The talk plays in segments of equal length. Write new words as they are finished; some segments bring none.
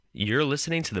You're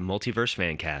listening to the Multiverse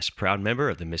Fancast, proud member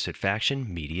of the Misfit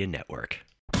Faction Media Network.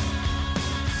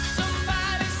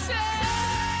 Somebody save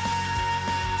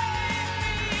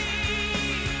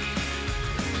me.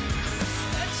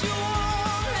 Let your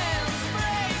warm hands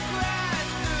break right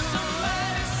through.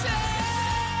 Somebody save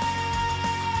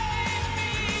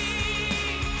me.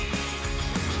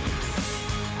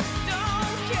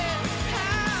 Don't care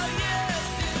how you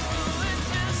do it,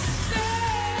 just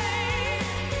stay.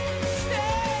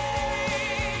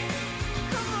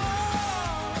 Come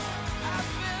on,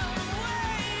 I've been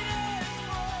waiting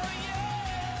for you.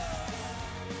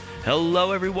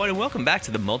 Hello, everyone, and welcome back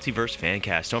to the Multiverse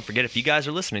Fancast. Don't forget, if you guys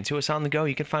are listening to us on the go,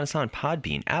 you can find us on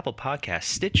Podbean, Apple Podcasts,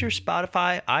 Stitcher,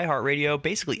 Spotify, iHeartRadio,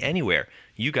 basically anywhere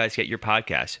you guys get your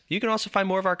podcasts. You can also find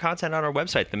more of our content on our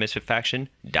website,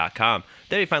 themisfitfaction.com.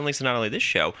 There you find links to not only this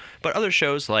show, but other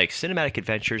shows like Cinematic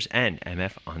Adventures and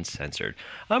MF Uncensored.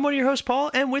 I'm one of your hosts, Paul,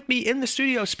 and with me in the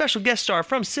studio, special guest star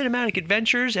from Cinematic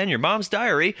Adventures and Your Mom's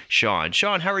Diary, Sean.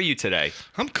 Sean, how are you today?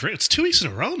 I'm great. It's 2 weeks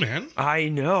in a row, man. I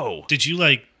know. Did you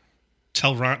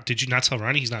tell Ron? Did you not tell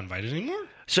Ronnie he's not invited anymore?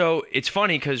 So it's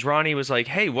funny because Ronnie was like,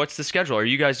 hey, what's the schedule? Are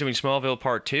you guys doing Smallville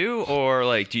Part 2?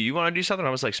 Or do you want to do something? I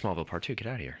was like, Smallville Part 2, get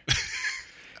out of here. And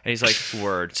he's like,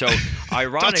 word. So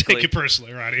ironically. Don't take it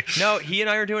personally, Ronnie. No, he and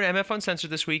I are doing MF Uncensored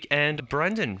this week. And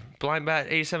Brendan, Blind Bat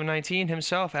 8719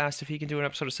 himself, asked if he can do an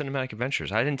episode of Cinematic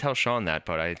Adventures. I didn't tell Sean that,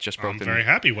 but I just broke I'm very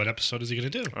happy. What episode is he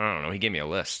going to do? I don't know. He gave me a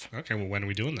list. Okay, well, when are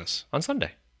we doing this? On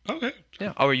Sunday. Okay.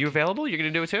 Yeah. Oh, are you available? You're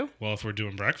going to do it too? Well, if we're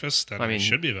doing breakfast, then I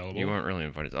should be available. You weren't really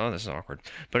invited. Oh, this is awkward.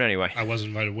 But anyway. I was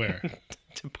invited where?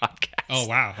 To podcast. Oh,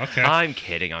 wow. Okay. I'm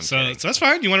kidding. So that's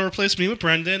fine. You want to replace me with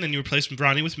Brendan, and you replace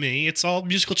Ronnie with me. It's all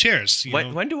musical chairs.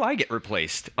 When do I get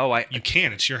replaced? Oh, You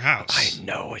can. It's your house. I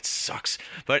know. It sucks.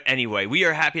 But anyway, we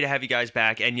are happy to have you guys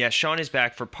back. And yes, Sean is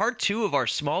back for part 2 of our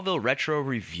Smallville Retro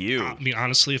Review. I mean,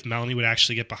 honestly, if Melanie would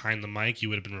actually get behind the mic, you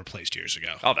would have been replaced years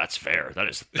ago. Oh, that's fair. That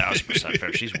is 1,000%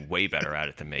 fair. She's way better at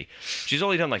it than me. She's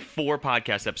only done 4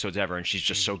 podcast episodes ever, and she's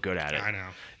just so good at it. I know.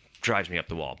 Drives me up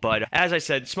the wall. But as I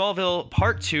said, Smallville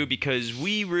Part 2, because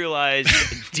we realized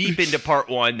deep into Part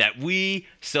 1 that we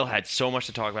still had so much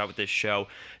to talk about with this show.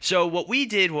 So what we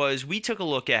did was we took a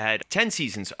look at 10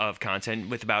 seasons of content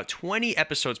with about 20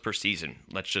 episodes per season.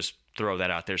 Let's just throw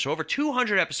that out there. So over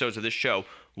 200 episodes of this show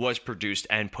was produced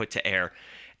and put to air.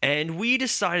 And we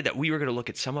decided that we were going to look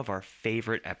at some of our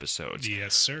favorite episodes.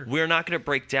 Yes, sir. We're not going to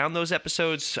break down those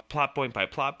episodes plot point by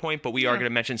plot point, but we are going to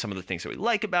mention some of the things that we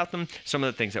like about them, some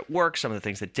of the things that work, some of the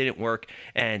things that didn't work,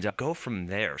 and go from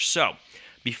there. So,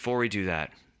 before we do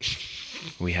that,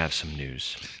 we have some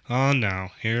news. Oh, no.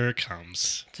 Here it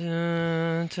comes.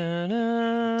 Dun, dun,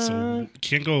 dun, So,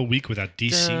 can't go a week without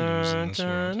DC news in this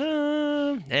dun,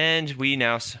 world. dun. And we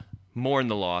now mourn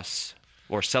the loss,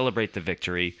 or celebrate the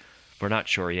victory, we're not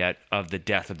sure yet, of the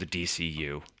death of the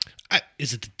DCU.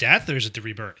 Is it the death or is it the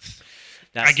rebirth?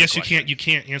 That's I guess the question. you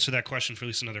can't answer that question for at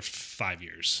least another 5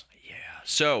 years. Yeah.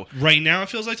 So Right now it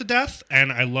feels like the death,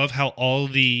 and I love how all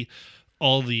the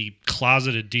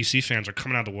closeted DC fans are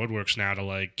coming out of the woodworks now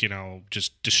to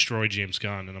just destroy James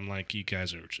Gunn, and I'm like, you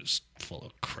guys are just full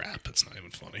of crap. It's not even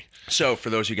funny. So,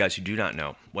 for those of you guys who do not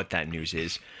know what that news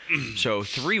is, so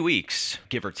 3 weeks,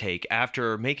 give or take,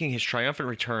 after making his triumphant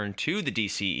return to the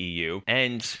DCEU,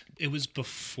 and It was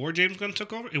before James Gunn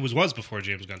took over? It was before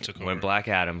James Gunn took over. when Black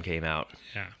Adam came out.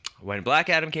 Yeah. When Black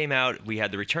Adam came out, we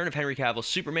had the return of Henry Cavill's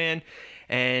Superman,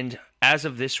 and as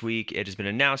of this week, it has been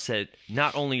announced that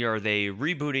not only are they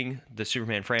rebooting the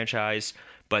Superman franchise,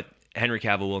 but Henry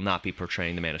Cavill will not be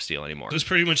portraying the Man of Steel anymore. This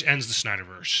pretty much ends the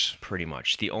Snyderverse. Pretty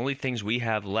much. The only things we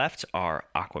have left are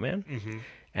Aquaman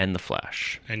and The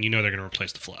Flash. And you know they're going to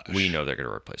replace the Flash. We know they're going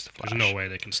to replace The Flash. There's no way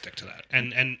they can stick to that.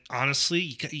 And honestly,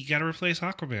 you got to replace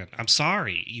Aquaman. I'm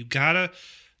sorry. You gotta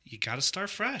start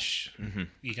fresh. Mm-hmm.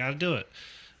 You got to do it.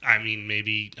 I mean,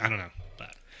 maybe, I don't know.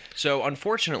 But So,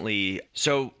 unfortunately,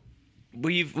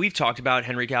 we've talked about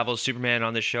Henry Cavill's Superman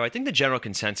on this show. I think the general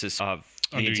consensus of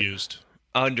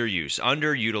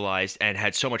underutilized, and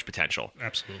had so much potential.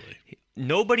 Absolutely.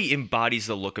 Nobody embodies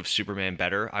the look of Superman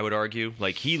better, I would argue.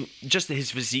 Just his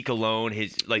physique alone,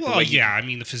 the way I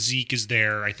mean, the physique is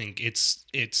there. I think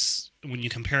it's when you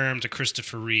compare him to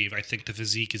Christopher Reeve, I think the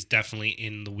physique is definitely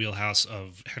in the wheelhouse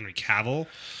of Henry Cavill.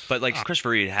 But Christopher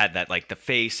Reeve had that the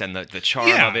face and the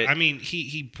charm of it. I mean,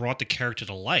 he brought the character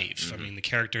to life. Mm-hmm. I mean, the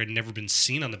character had never been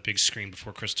seen on the big screen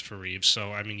before Christopher Reeve.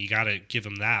 So I mean, you got to give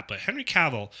him that. But Henry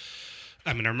Cavill,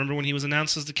 I mean, I remember when he was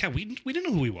announced as the cat. We didn't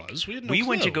know who he was. We had no clue.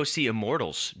 Went to go see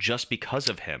Immortals just because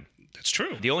of him. That's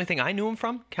true. The only thing I knew him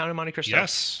from, Count of Monte Cristo.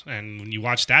 Yes, and when you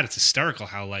watch that, it's hysterical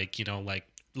how it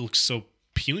looks so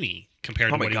puny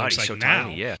compared to what he looks like so now.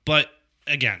 tiny, yeah. But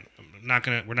again,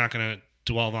 we're not gonna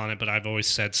dwell on it, but I've always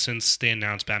said since they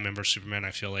announced Batman vs Superman,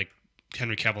 I feel like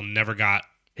Henry Cavill never got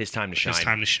His time to shine. his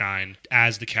time to shine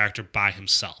as the character by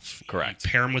himself. Correct.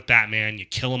 You pair him with Batman, you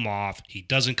kill him off. He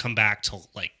doesn't come back till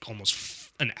like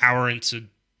almost an hour into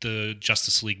the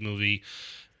Justice League movie,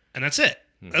 and that's it.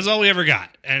 That's all we ever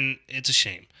got, and it's a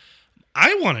shame.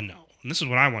 I want to know, and this is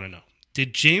what I want to know: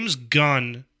 did James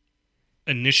Gunn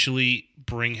initially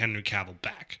bring Henry Cavill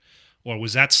back? Or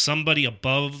was that somebody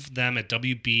above them at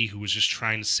WB who was just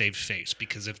trying to save face?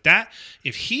 Because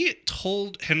if he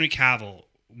told Henry Cavill,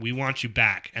 we want you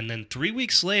back, and then 3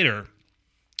 weeks later,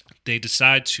 they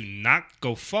decide to not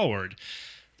go forward,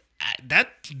 that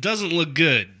doesn't look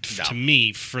good to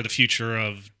me for the future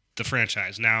of the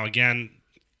franchise. Now, again,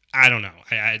 I don't know.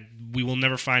 We will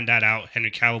never find that out.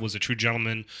 Henry Cavill was a true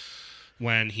gentleman.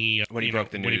 When he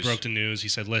broke the news, he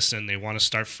said, "Listen, they want to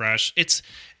start fresh." It's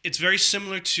very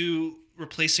similar to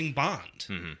replacing Bond.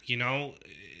 Mm-hmm. You know,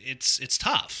 it's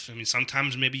tough. I mean,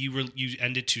 sometimes maybe you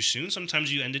ended too soon.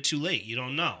 Sometimes you ended too late. You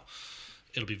don't know.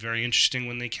 It'll be very interesting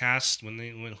when they cast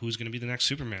who's going to be the next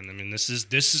Superman. I mean, this is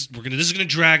going to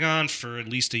drag on for at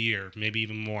least a year, maybe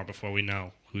even more, before we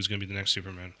know who's going to be the next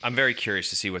Superman. I'm very curious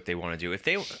to see what they want to do. If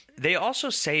they also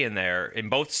say in there, in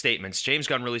both statements, James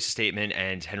Gunn released a statement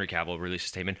and Henry Cavill released a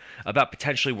statement about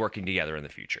potentially working together in the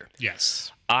future.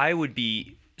 Yes.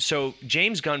 So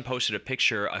James Gunn posted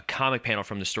a comic panel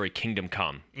from the story Kingdom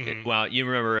Come. Mm-hmm. Well, you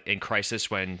remember in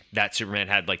Crisis when that Superman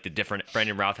had like the different,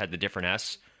 Brandon Routh had the different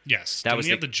S? Yes. That was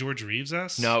the George Reeves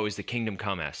S? No, it was the Kingdom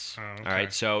Come S. Oh, okay. All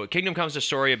right, so Kingdom Come's a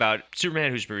story about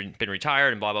Superman who's been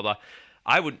retired and blah, blah, blah.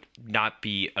 I would not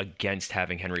be against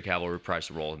having Henry Cavill reprise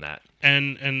the role in that.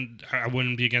 And I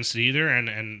wouldn't be against it either.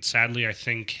 And sadly, I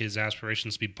think his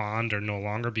aspirations to be Bond are no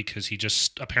longer because he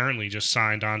apparently just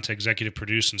signed on to executive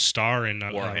produce and star in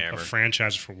a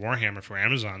franchise for Warhammer for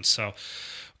Amazon. So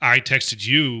I texted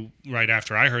you right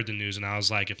after I heard the news, and I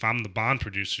was like, if I'm the Bond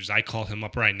producers, I call him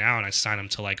up right now and I sign him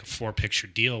to like a 4-picture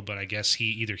deal. But I guess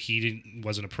he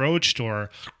wasn't approached, or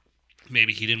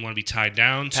maybe he didn't want to be tied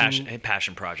down to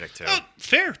passion project too.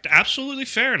 Fair, absolutely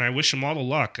fair, and I wish him all the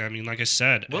luck. I mean, like I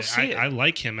said, we'll see I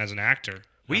like him as an actor.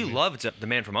 We loved The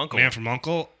Man from U.N.C.L.E. Man from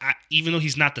U.N.C.L.E. Even though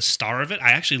he's not the star of it,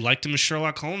 I actually liked him as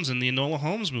Sherlock Holmes in the Enola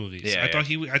Holmes movies. Yeah,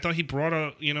 I thought he brought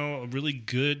a really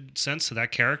good sense to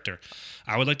that character.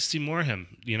 I would like to see more of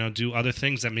him. Do other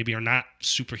things that maybe are not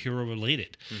superhero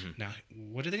related. Mm-hmm. Now,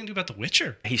 what are they gonna do about The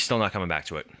Witcher? He's still not coming back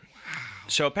to it. Wow.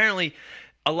 So apparently,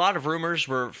 a lot of rumors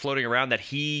were floating around that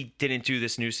he didn't do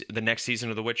the next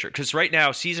season of The Witcher. Because right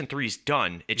now, season 3 is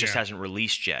done. It just hasn't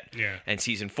released yet. Yeah. And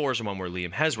season 4 is the one where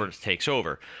Liam Hemsworth takes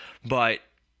over. But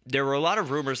there were a lot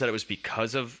of rumors that it was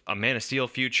because of a Man of Steel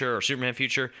future or Superman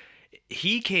future.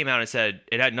 He came out and said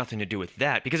it had nothing to do with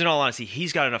that. Because in all honesty,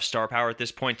 he's got enough star power at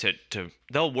this point to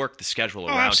they'll work the schedule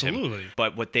around absolutely. him.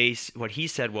 But what he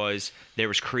said was there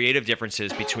was creative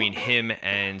differences between him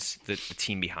and the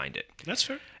team behind it. That's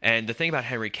fair. And the thing about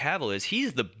Henry Cavill is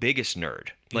he's the biggest nerd.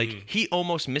 Like, he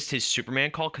almost missed his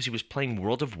Superman call because he was playing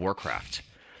World of Warcraft.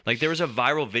 Like, there was a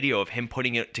viral video of him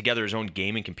putting together his own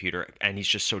gaming computer, and he's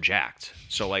just so jacked.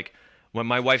 So, like, when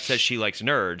my wife says she likes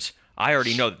nerds, I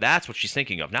already know that's what she's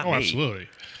thinking of, not me. Absolutely.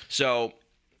 So,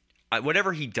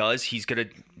 whatever he does, he's going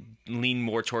to lean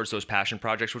more towards those passion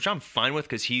projects, which I'm fine with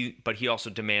because he also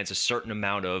demands a certain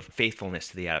amount of faithfulness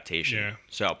to the adaptation. Yeah.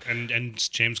 So and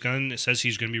James Gunn says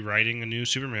he's going to be writing a new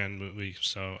Superman movie.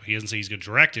 So he doesn't say he's going to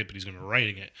direct it, but he's going to be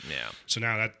writing it. Yeah. So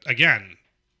now that, again,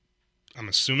 I'm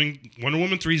assuming Wonder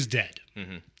Woman 3 is dead.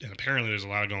 Mm-hmm. And apparently there's a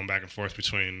lot of going back and forth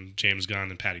between James Gunn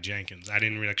and Patty Jenkins. I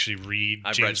didn't actually read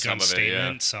James Gunn's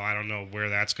statement, so I don't know where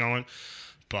that's going.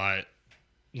 But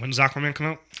when does Aquaman come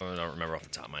out? I don't remember off the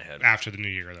top of my head. After the new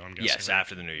year, though, I'm guessing. Yes,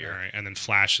 after the new year. All right, and then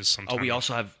Flash is sometime. Oh, we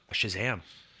also have Shazam.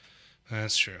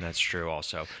 That's true. That's true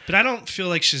also. But I don't feel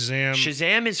like Shazam...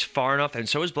 Shazam is far enough, and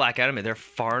so is Black Adam, and they're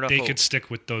far enough... They could stick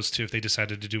with those two if they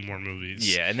decided to do more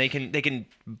movies. Yeah, and they can...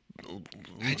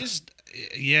 I just...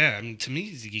 Yeah, I mean, to me,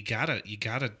 you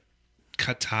gotta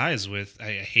cut ties with...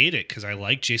 I hate it, because I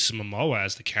like Jason Momoa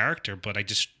as the character, but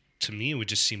to me, it would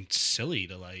just seem silly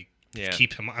to,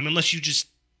 keep him... I mean, unless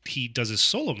he does his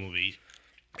solo movie,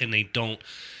 and they don't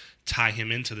tie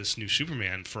him into this new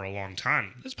Superman for a long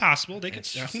time. It's possible. They could.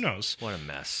 Who knows? What a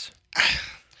mess.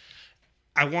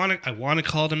 I want to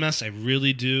call it a mess. I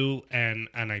really do, and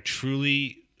I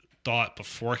truly thought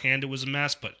beforehand it was a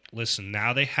mess. But listen,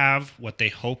 now they have what they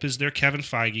hope is their Kevin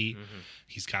Feige. Mm-hmm.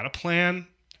 He's got a plan.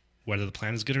 Whether the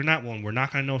plan is good or not, well, we're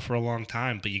not going to know for a long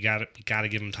time. But you got to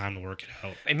give him time to work it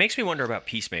out. It makes me wonder about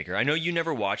Peacemaker. I know you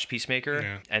never watched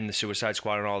Peacemaker and the Suicide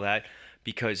Squad and all that,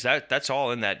 because that's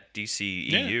all in that DC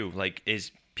EU. Yeah. Like,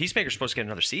 is Peacemaker's supposed to get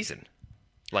another season.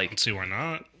 Like, Let's see why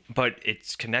not. but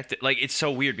it's connected. Like, it's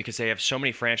so weird because they have so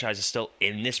many franchises still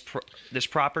in this this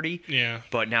property. Yeah.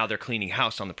 But now they're cleaning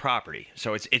house on the property,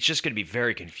 so it's just going to be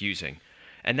very confusing.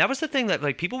 And that was the thing that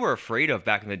like people were afraid of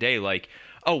back in the day. Like,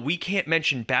 oh, we can't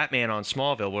mention Batman on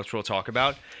Smallville, which we'll talk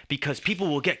about, because people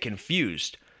will get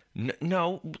confused.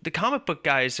 No, the comic book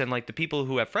guys and like the people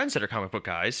who have friends that are comic book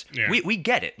guys, Yeah. we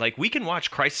get it. Like, we can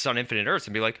watch Crisis on Infinite Earths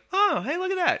and be like, oh, hey,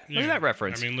 look at that, look at that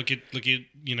reference. I mean, look at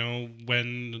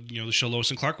when the show Lois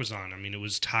and Clark was on. I mean, it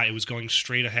was going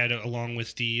straight ahead along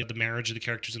with the marriage of the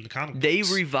characters in the comic books. They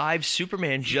revived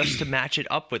Superman just to match it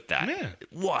up with that. Yeah.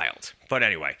 Wild. But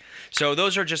anyway, so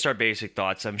those are just our basic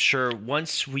thoughts. I'm sure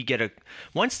once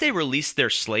they release their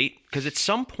slate, because at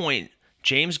some point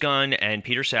James Gunn and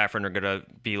Peter Safran are going to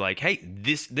be like, hey,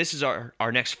 this is our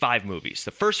next 5 movies,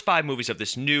 the first 5 movies of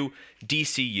this new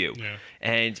DCU. Yeah.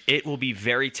 And it will be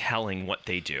very telling what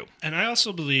they do. And I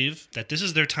also believe that this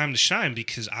is their time to shine,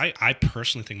 because I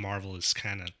personally think Marvel is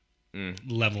kind of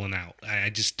leveling out.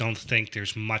 I just don't think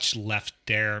there's much left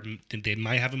there. They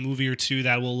might have a movie or two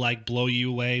that will like blow you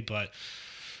away, but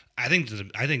I think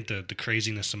the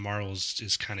craziness of Marvel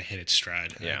is kind of hit its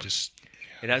stride. Yeah. It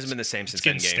It hasn't been the same since it's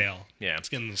getting Endgame. stale. Yeah. It's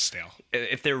getting a little stale.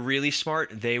 If they're really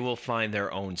smart, they will find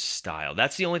their own style.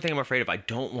 That's the only thing I'm afraid of. I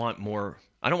don't want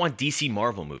DC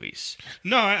Marvel movies.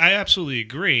 No, I absolutely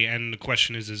agree. And the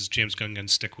question is James Gunn going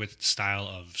to stick with the style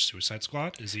of Suicide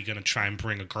Squad? Is he going to try and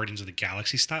bring a Guardians of the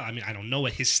Galaxy style? I mean, I don't know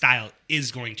what his style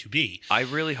is going to be. I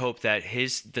really hope that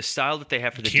the style that they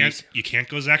have for the DC... You can't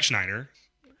go Zack Snyder.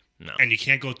 No. And you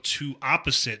can't go too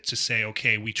opposite to say,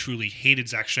 okay, we truly hated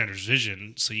Zack Snyder's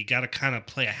vision, so you got to kind of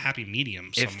play a happy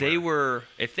medium somewhere.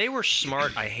 If they were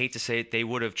smart, I hate to say it, they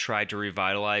would have tried to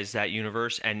revitalize that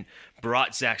universe and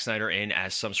brought Zack Snyder in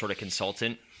as some sort of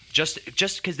consultant, just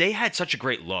because they had such a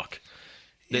great look.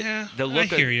 The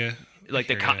look I hear you.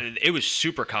 Like it was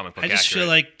super comic book. I just accurate. feel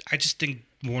like I think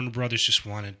Warner Brothers just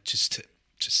wanted to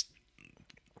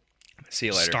see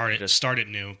you later. Start it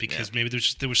new, because maybe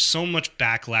there was so much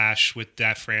backlash with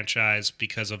that franchise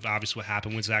because of obviously what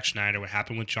happened with Zack Snyder, what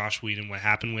happened with Joss Whedon, what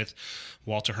happened with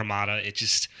Walter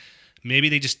Hamada. Maybe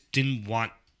they just didn't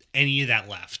want any of that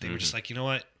left. They were just like, you know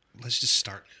what? Let's just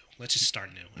start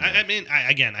new. I mean,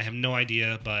 I have no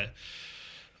idea, but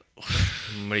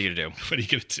what are you gonna do? What are you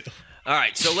gonna do? All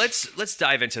right, so let's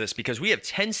dive into this, because we have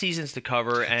 10 seasons to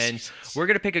cover, and we're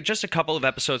going to pick just a couple of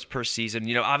episodes per season.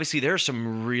 You know, obviously there are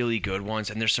some really good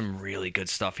ones, and there's some really good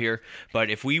stuff here.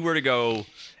 But if we were to go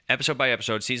episode by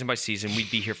episode, season by season, we'd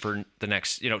be here for the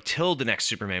next, till the next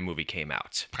Superman movie came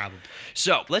out. Probably.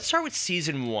 So let's start with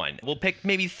season 1. We'll pick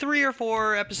maybe 3 or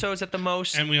 4 episodes at the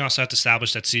most. And we also have to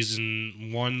establish that season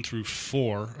 1 through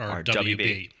 4 are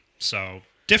WB. So...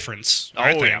 difference,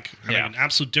 I think. Yeah. I mean, an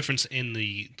absolute difference in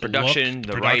the production, look,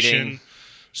 the production. writing.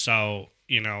 So,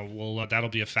 that'll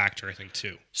be a factor, I think,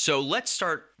 too. So let's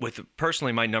start with,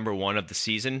 personally, my number 1 of the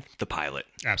season, the pilot.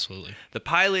 Absolutely. The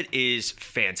pilot is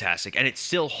fantastic, and it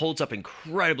still holds up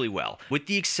incredibly well, with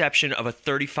the exception of a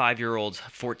 35-year-old,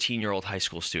 14-year-old high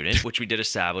school student, which we did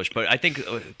establish. But I think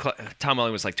Tom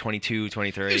Welling was like 22,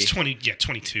 23. It was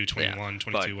 22, 21,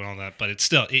 22, and all that. But it's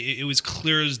still, it was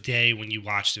clear as day when you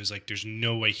watched it. It was like, there's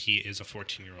no way he is a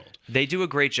 14-year-old. They do a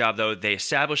great job, though. They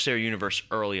establish their universe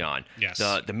early on. Yes.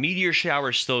 The meteor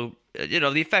shower is still...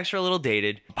 the effects are a little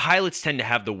dated. Pilots tend to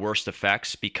have the worst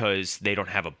effects because they don't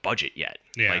have a budget yet.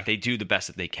 Yeah. Like, they do the best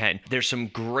that they can. There's some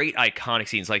great iconic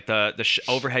scenes, like the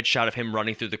overhead shot of him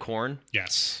running through the corn.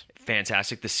 Yes.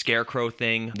 Fantastic. The scarecrow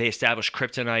thing. They establish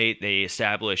kryptonite. They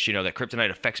establish, that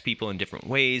kryptonite affects people in different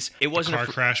ways. It wasn't a car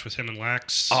crash with him and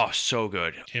Lex. Oh, so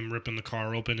good. Him ripping the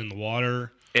car open in the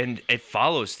water. And it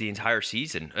follows the entire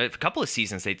season. A couple of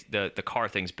seasons, the car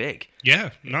thing's big. Yeah.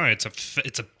 No, it's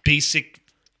a basic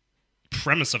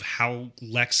premise of how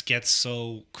Lex gets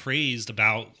so crazed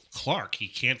about Clark. He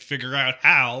can't figure out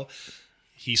how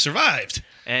he survived.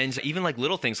 And even like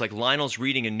little things, like Lionel's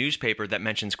reading a newspaper that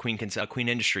mentions Queen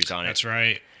Industries on it. That's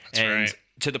right.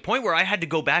 To the point where I had to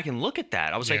go back and look at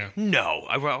that. I was like, no.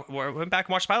 I went back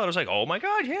and watched the pilot. I was like, oh my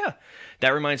God, yeah. That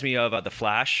reminds me of The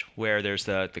Flash, where there's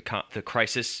the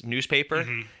Crisis newspaper.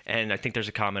 Mm-hmm. And I think there's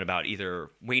a comment about either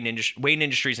Wayne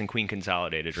Industries and Queen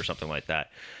Consolidated or something like that.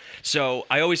 So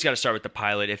I always got to start with the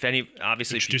pilot.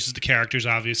 Introduces the characters,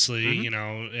 obviously,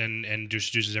 Mm-hmm. and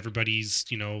introduces everybody's,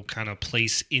 kind of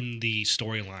place in the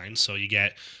storyline. So you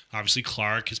get, obviously,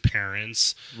 Clark, his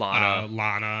parents,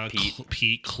 Lana,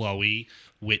 Pete, Chloe,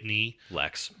 Whitney,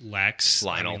 Lex,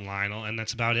 Lionel, and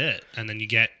that's about it. And then you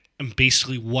get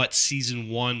basically what season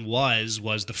 1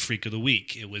 was the freak of the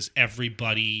week. It was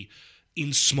everybody in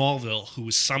Smallville who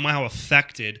was somehow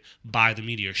affected by the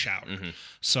meteor shower.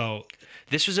 So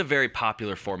This was a very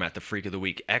popular format, the Freak of the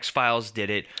Week. X-Files did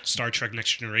it. Star Trek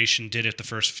Next Generation did it the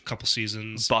first couple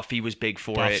seasons. Buffy was big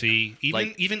for it. Buffy.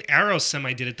 Even Arrow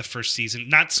semi did it the first season.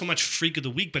 Not so much Freak of the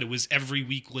Week, but it was every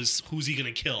week was who's he going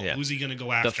to kill? Yeah. Who's he going to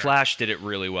go after? The Flash did it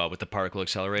really well with the particle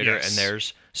accelerator Yes. and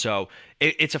theirs. So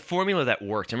it's a formula that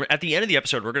worked. And at the end of the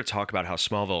episode, we're going to talk about how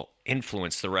Smallville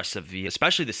influenced the rest of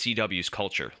especially the CW's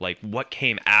culture. Like what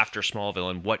came after Smallville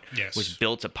and what Yes. was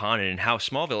built upon it, and how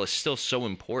Smallville is still so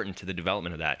important to the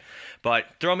development of that. But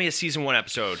throw me a season 1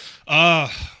 episode.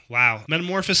 Wow.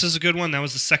 Metamorphosis is a good one. That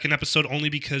was the second episode only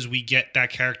because we get that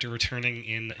character returning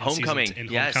in Homecoming.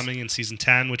 Homecoming in season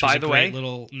 10, which By was a the great way,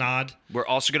 little nod. We're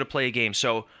also going to play a game.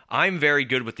 So I'm very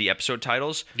good with the episode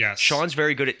titles. Yes. Sean's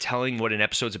very good at telling what an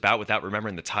episode's about without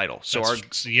remembering the title. So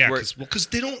Because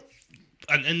they don't,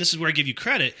 and this is where I give you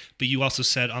credit, but you also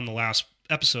said on the last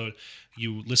episode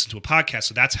you listened to a podcast,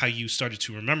 so that's how you started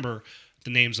to remember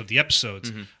the names of the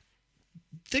episodes. Mm-hmm.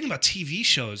 The thing about TV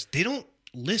shows, they don't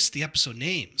list the episode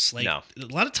names. Like No. a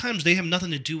lot of times they have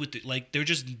nothing to do with it. Like they're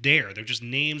just there. They're just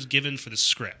names given for the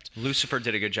script. Lucifer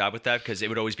did a good job with that because it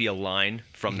would always be a line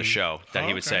from the show that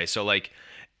he would say. So like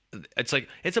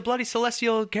it's a bloody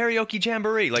celestial karaoke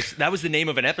jamboree. Like that was the name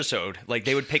of an episode. Like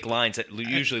they would pick lines that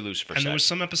usually Lucifer And said. there was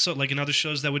some episode, like in other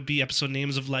shows, that would be episode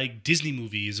names of like Disney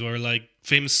movies or like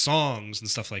famous songs and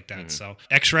stuff like that. So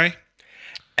X-Ray.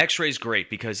 X-Ray is great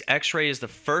because X-Ray is the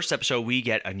first episode we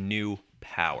get a new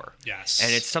power. Yes.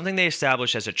 And it's something they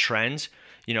established as a trend.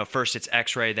 You know, first it's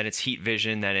X-ray, then it's heat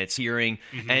vision, then it's hearing.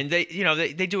 And they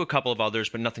do a couple of others,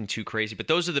 but nothing too crazy. But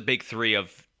those are the big three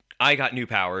of, I got new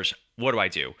powers, what do I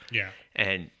do? Yeah.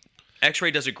 And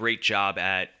X-ray does a great job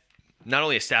at not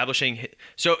only establishing.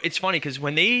 So it's funny because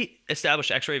when they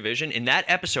established X-ray vision in that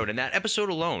episode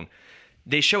alone,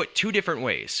 they show it two different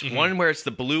ways. One where it's the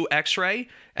blue X-ray,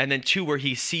 and then two where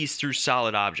he sees through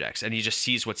solid objects and he just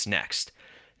sees what's next.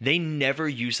 They never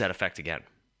use that effect again.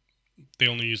 They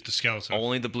only used the skeleton.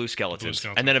 Only the blue skeletons.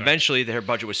 skeleton And then effect. eventually their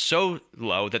budget was so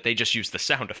low that they just used the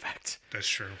sound effect. That's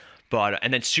true. But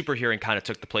and then super hearing kind of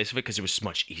took the place of it because it was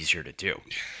much easier to do.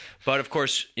 But of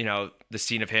course, you know, the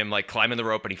scene of him like climbing the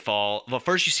rope and he fall. Well,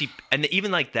 first you see, and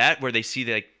even like that where they see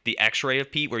the X-ray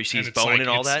of Pete where you see his bone and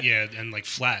all that. Yeah, and like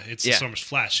flat. It's Yeah. so much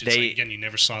flash. It's like, again, you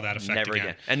never saw that effect Never again.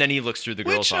 again. And then he looks through the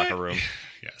girls' locker room.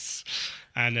 Yes.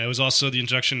 And it was also the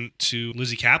introduction to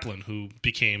Lizzie Kaplan, who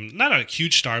became not a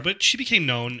huge star, but she became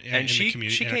known in she- the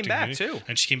community. she came acting back, community. too.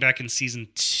 And she came back in season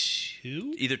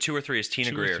 2. Either 2 or 3 is Tina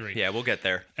 2 or Greer. 3. Yeah, we'll get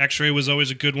there. X-Ray was always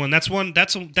a good one. That's one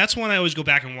I always go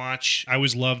back and watch. I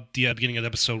always loved the beginning of the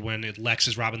episode when Lex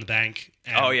is robbing the bank.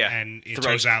 And, Oh, yeah. and it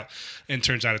Throws-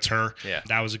 turns out it's her. Yeah.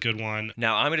 That was a good one.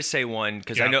 Now I'm going to say one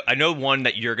because Yeah. I know one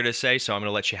that you're going to say, so I'm going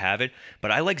to let you have it. But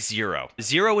I like Zero.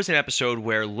 Zero was an episode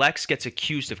where Lex gets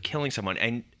accused of killing someone,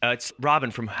 and it's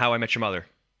Robin from How I Met Your Mother.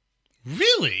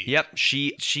 Really? Yep,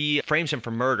 she frames him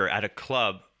for murder at a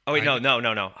club. Oh wait, no.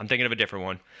 I'm thinking of a different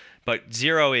one. But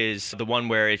Zero is the one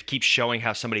where it keeps showing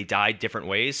how somebody died different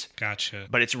ways. Gotcha.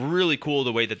 But it's really cool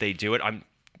the way that they do it. I'm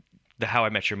the How I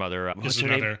Met Your Mother. This What's is her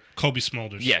name? another Kobe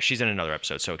Smulders. Yeah, she's in another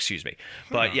episode, so excuse me.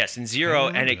 But yes, in Zero,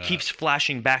 and it keeps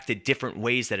flashing back to different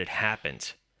ways that it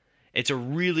happened. It's a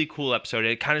really cool episode.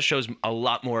 It kind of shows a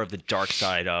lot more of the dark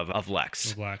side of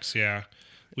Lex. Blacks, yeah.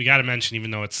 We got to mention, even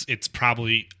though it's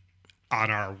probably on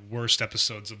our worst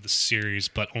episodes of the series,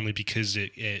 but only because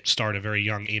it starred a very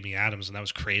young Amy Adams, and that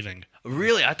was Craving.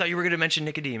 Really? I thought you were going to mention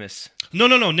Nicodemus. No.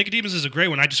 Nicodemus is a great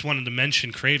one. I just wanted to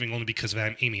mention Craving only because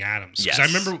of Amy Adams. Yes. I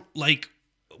remember, like,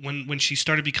 when she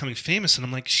started becoming famous, and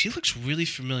I'm like, she looks really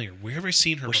familiar. Where have I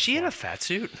seen her Was before? she in a fat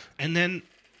suit? And then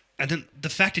the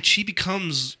fact that she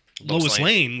becomes Lois Lois Lane.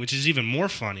 Lane, which is even more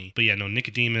funny. But yeah, no,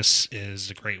 Nicodemus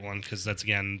is a great one because that's,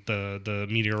 again, the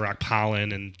meteor rock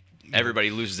pollen and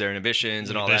Everybody loses their inhibitions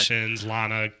and all that. inhibitions.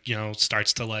 Lana,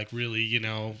 starts to like really,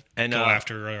 And, go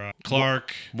after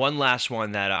Clark. One last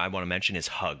one that I want to mention is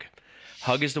Hug.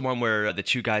 Hug is the one where the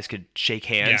two guys could shake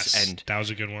hands, Yes, and that was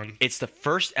a good one. it's the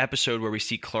first episode where we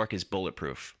see Clark is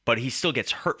bulletproof, but he still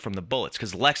gets hurt from the bullets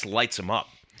because Lex lights him up.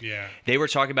 Yeah. They were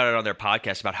talking about it on their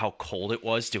podcast about how cold it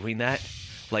was doing that.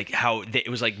 Like how it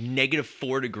was like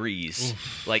 -4 degrees.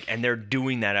 Like, and they're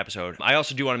doing that episode. I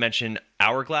also do want to mention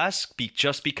Hourglass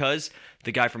just because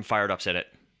the guy from Fired Up's in it.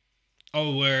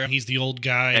 Oh, where he's the old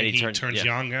guy and he turns yeah.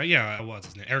 young. Yeah, what's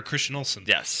his name? Eric Christian Olsen.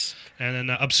 Yes. And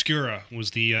then Obscura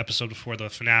was the episode before the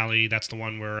finale. That's the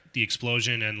one where the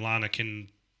explosion and Lana can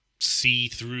see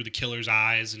through the killer's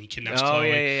eyes and he kidnaps Chloe.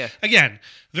 Yeah. Again,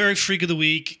 very freak of the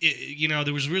week.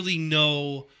 There was really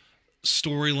no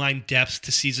storyline depth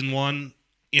to season 1.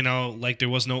 You know, like there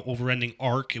was no overending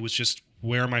arc. It was just,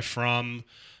 where am I from?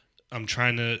 I'm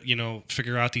trying to,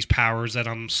 figure out these powers that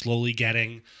I'm slowly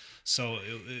getting. So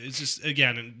it's just,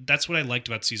 again, and that's what I liked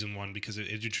about season 1, because it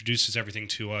introduces everything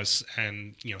to us,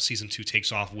 and season 2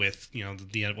 takes off with the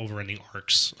overending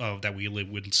arcs that we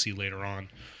would see later on.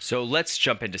 So let's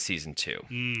jump into season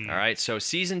 2. All right. So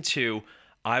season 2,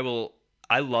 I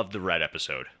love the red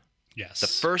episode. Yes. The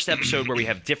first episode where we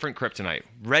have different kryptonite,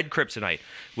 red kryptonite,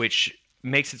 which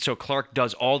makes it so Clark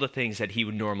does all the things that he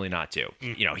would normally not do.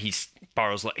 He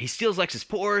steals Lex's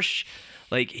Porsche.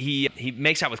 Like, he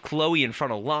makes out with Chloe in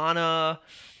front of Lana.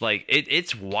 Like,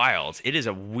 it's wild. It is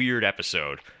a weird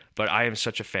episode, but I am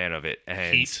such a fan of it.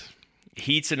 And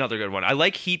Heat's another good one. I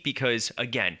like Heat because,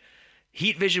 again,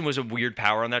 Heat vision was a weird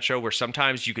power on that show where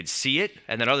sometimes you could see it,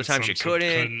 and then other times you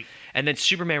couldn't. And then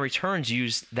Superman Returns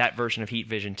used that version of Heat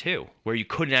vision, too, where you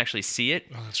couldn't actually see it.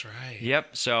 Oh, that's right.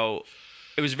 Yep, so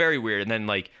it was very weird. And then,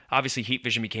 like, obviously Heat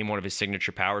vision became one of his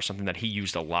signature powers, something that he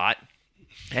used a lot.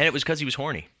 And it was because he was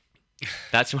horny.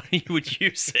 That's when he would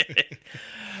use it.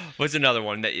 What's another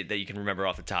one that you can remember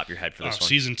off the top of your head for this one?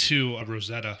 Season 2 of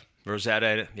Rosetta.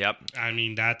 Rosetta, yep. I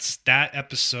mean, that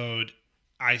episode,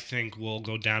 I think, will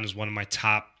go down as one of my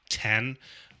top 10.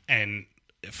 And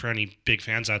for any big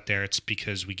fans out there, it's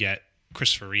because we get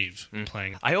Christopher Reeves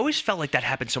playing. I always felt like that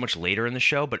happened so much later in the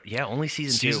show, but yeah, only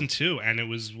season 2. Season 2, and it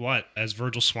was as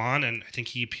Virgil Swan, and I think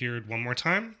he appeared one more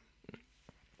time.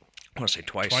 I want to say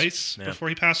twice. Twice before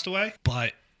he passed away.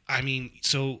 But I mean,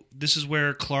 so this is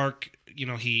where Clark,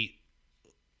 he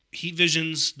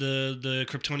visions the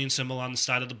Kryptonian symbol on the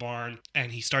side of the barn,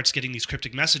 and he starts getting these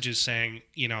cryptic messages saying,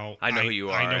 I know who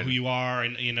you are. I know who you are,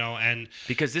 and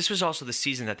because this was also the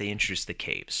season that they introduced the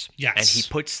caves. Yes. And he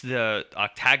puts the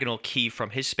octagonal key from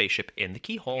his spaceship in the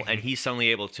keyhole, and he's suddenly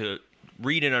able to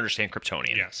read and understand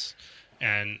Kryptonian. Yes.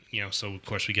 And, so of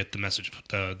course we get the message,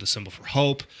 the symbol for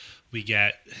hope. We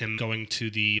get him going to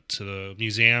the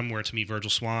museum where to meet Virgil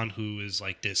Swan, who is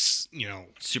like this,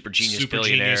 super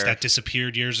genius that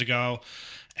disappeared years ago.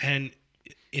 And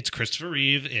it's Christopher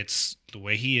Reeve. It's the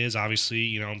way he is,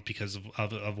 obviously, because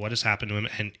of what has happened to him.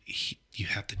 And you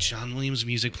have the John Williams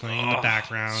music playing in the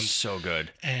background. So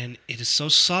good. And it is so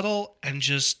subtle, and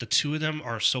just the two of them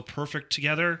are so perfect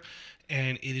together.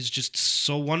 And it is just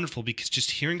so wonderful, because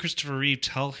just hearing Christopher Reeve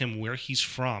tell him where he's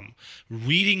from,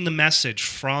 reading the message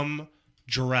from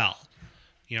Jor-El,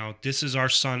 this is our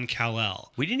son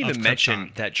Kal-El. We didn't even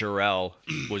mention that Jor-El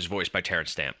was voiced by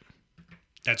Terrence Stamp.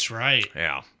 That's right.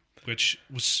 Yeah. Which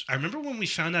was, I remember when we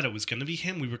found out it was going to be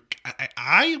him, we were,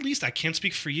 I at least, I can't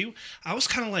speak for you, I was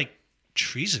kind of like,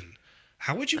 treason.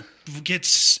 How would you get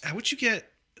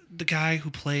the guy who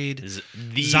played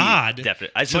Zod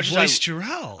definitely. to voice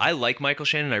Jor-El? I like Michael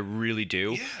Shannon, I really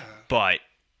do. Yeah. But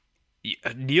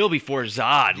Neil before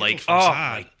Zod,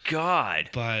 my God.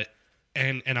 But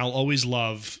and I'll always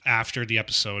love, after the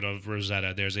episode of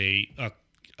Rosetta, there's a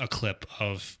clip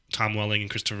of Tom Welling and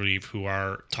Christopher Reeve who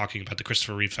are talking about the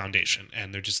Christopher Reeve Foundation,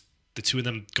 and they're just the two of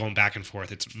them going back and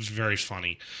forth. It's very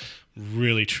funny.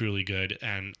 Really, truly good.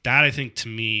 And that, I think, to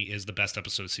me, is the best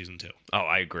episode of season 2. Oh,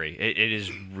 I agree. It is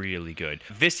really good.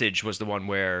 Visage was the one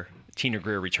where Tina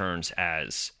Greer returns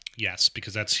as... Yes,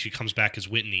 because she comes back as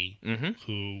Whitney,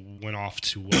 who went off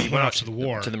to the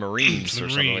war, to the Marines, or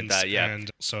something like that. Yeah, and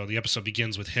so the episode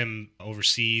begins with him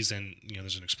overseas, and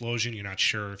there's an explosion. You're not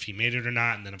sure if he made it or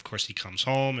not, and then of course he comes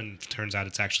home, and it turns out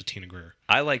it's actually Tina Greer.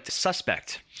 I liked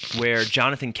Suspect, where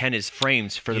Jonathan Kent is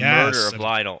framed for the murder of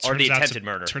Lionel, or the attempted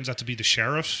murder. Turns out to be the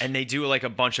sheriff, and they do like a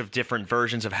bunch of different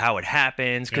versions of how it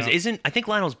happens. Because I think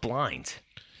Lionel's blind.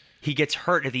 He gets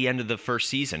hurt at the end of the first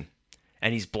season.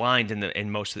 And he's blind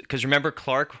in most of it. Because remember,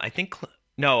 Clark,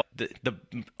 the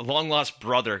long lost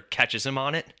brother catches him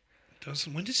on it.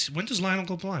 When does Lionel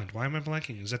go blind? Why am I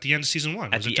blanking? Is that the end of season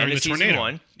 1? At the end of season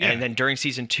 1. Yeah. And then during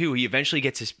season 2, he eventually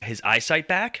gets his eyesight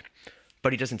back,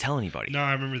 but he doesn't tell anybody. No,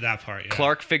 I remember that part. Yeah.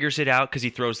 Clark figures it out because he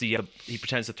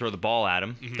pretends to throw the ball at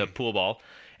him, the pool ball.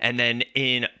 And then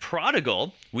in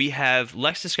Prodigal, we have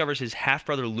Lex discovers his half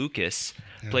brother Lucas,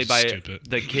 played by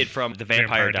the kid from The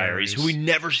Vampire Diaries, who he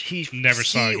never see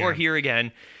or hear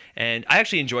again. And I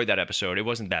actually enjoyed that episode. It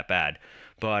wasn't that bad.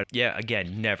 But yeah,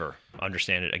 again, never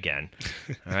understand it again.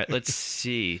 All right, let's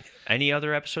see. Any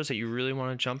other episodes that you really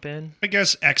want to jump in? I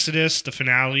guess Exodus, the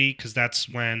finale, because that's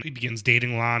when he begins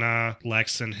dating Lana.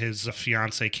 Lex and his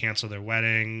fiance cancel their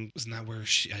wedding. Isn't that where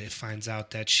she finds out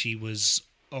that she was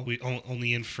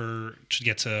only in to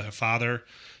get to her father,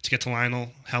 to get to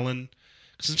Lionel, Helen?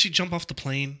 Doesn't she jump off the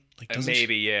plane?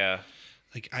 Maybe, yeah.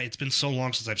 It's been so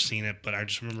long since I've seen it, but I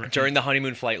just remember During the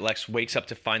honeymoon flight, Lex wakes up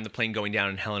to find the plane going down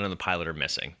and Helen and the pilot are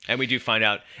missing. And we do find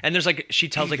out. And there's she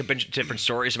tells a bunch of different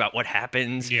stories about what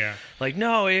happens. Yeah.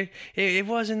 No, it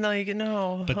wasn't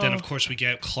no. But then, of course, we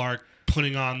get Clark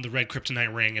putting on the red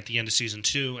kryptonite ring at the end of season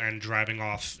 2 and driving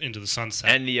off into the sunset.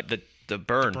 And the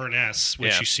burn. The burn S,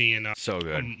 which you see in so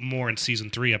good. More in season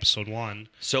 3, episode 1.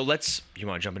 So you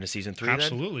want to jump into season 3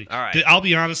 Absolutely. Then? All right. I'll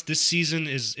be honest, this season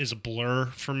is a blur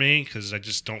for me because I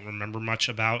just don't remember much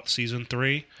about season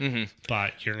 3. Mm-hmm.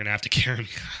 But you're going to have to carry me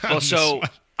on. Well, so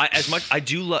I'm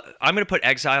going to put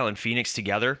Exile and Phoenix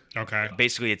together. Okay.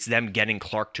 Basically, it's them getting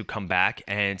Clark to come back,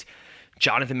 and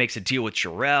Jonathan makes a deal with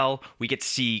Jor-El. We get to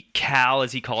see Cal,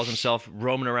 as he calls himself,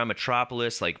 roaming around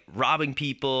Metropolis, robbing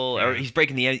people. Or he's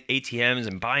breaking the ATMs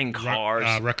and buying cars.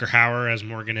 Rutger Hauer as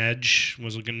Morgan Edge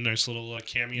was a nice little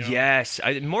cameo. Yes.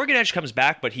 Morgan Edge comes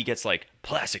back, but he gets,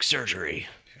 plastic surgery.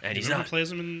 And he's not.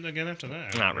 Plays him again after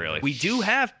that. Not really. We do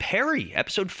have Perry,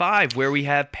 episode 5, where we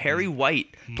have Perry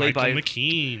White, played Michael by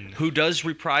McKean, who does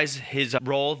reprise his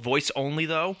role, voice only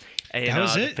though. That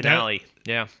was it. Finale.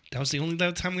 Yeah. That was the only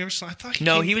time we ever saw. I thought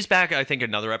he was back. I think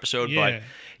another episode. Yeah. But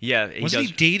yeah, wasn't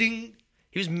he dating?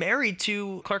 He was married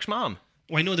to Clark's mom.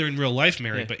 Well, I know they're in real life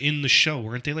married, but in the show,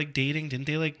 weren't they dating? Didn't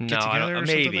they get together or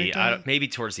something like that? Maybe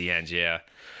towards the end, yeah.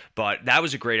 But that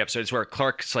was a great episode. It's where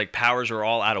Clark's powers are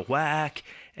all out of whack,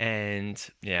 and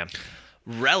yeah.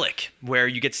 Relic, where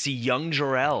you get to see young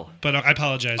Jor-El. But I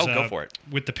apologize. Go for it.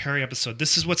 With the Perry episode,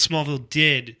 this is what Smallville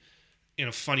did in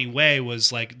a funny way. Was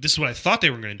this is what I thought they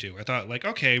were going to do. I thought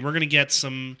okay, we're going to get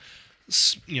some.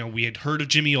 We had heard of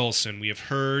Jimmy Olsen. We have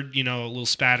heard, little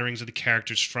spatterings of the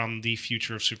characters from the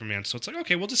future of Superman. So it's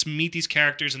okay, we'll just meet these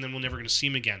characters and then we're never going to see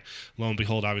them again. Lo and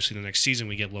behold, obviously the next season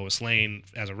we get Lois Lane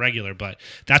as a regular, but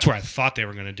that's where I thought they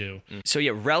were going to do. So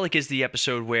yeah, Relic is the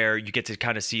episode where you get to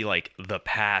kind of see the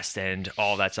past and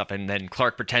all that stuff, and then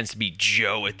Clark pretends to be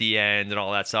Joe at the end and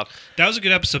all that stuff. That was a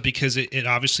good episode because it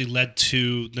obviously led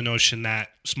to the notion that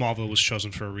Smallville was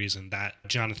chosen for a reason, that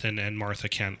Jonathan and Martha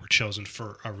Kent were chosen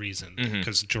for a reason,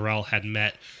 because Jor-El had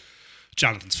met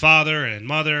Jonathan's father and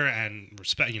mother and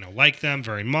liked them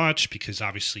very much because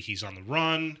obviously he's on the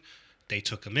run. They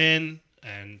took him in,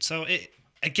 and so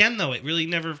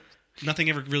nothing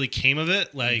ever really came of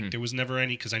it. There was never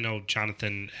any, because I know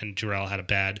Jonathan and Jor-El had a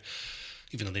bad,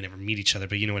 even though they never meet each other,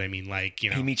 but you know what I mean.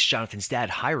 He meets Jonathan's dad,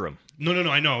 Hiram. No,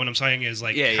 I know. What I'm saying is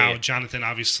Jonathan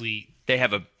obviously, they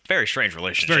have a very strange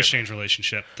relationship. Very strange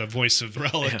relationship. The voice of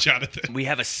Jor-El and Jonathan. We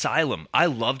have Asylum. I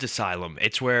loved Asylum.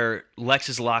 It's where Lex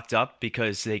is locked up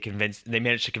because they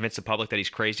managed to convince the public that he's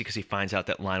crazy because he finds out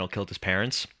that Lionel killed his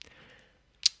parents.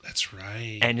 That's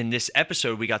right. And in this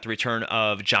episode, we got the return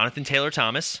of Jonathan Taylor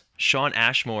Thomas, Shawn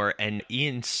Ashmore, and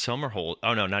Ian Somerhalder.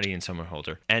 Oh, no, not Ian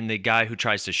Somerhalder. And the guy who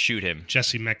tries to shoot him.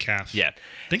 Jesse Metcalf. Yeah.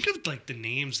 Think of the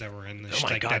names that were in this. Oh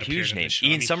my God, huge names.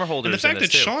 Ian Somerhalder. Somerhalder. And the fact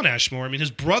that too. Shawn Ashmore,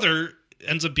 his brother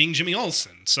ends up being Jimmy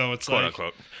Olsen. So it's quote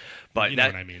unquote. But you know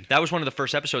what I mean. That was one of the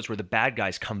first episodes where the bad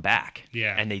guys come back.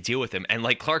 Yeah. And they deal with him. And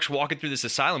Clark's walking through this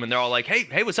asylum and they're all like,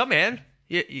 hey, what's up, man?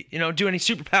 You do any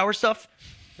superpower stuff?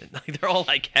 They're all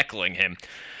heckling him.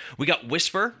 We got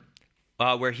Whisper,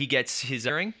 where he gets his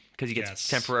hearing because he gets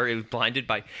temporarily blinded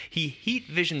by he heat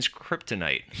visions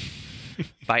kryptonite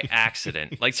by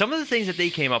accident. Some of the things that they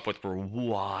came up with were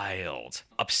wild.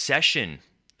 Obsession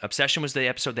was the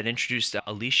episode that introduced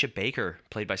Alicia Baker,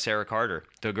 played by Sarah Carter,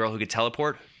 the girl who could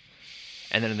teleport.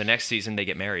 And then in the next season, they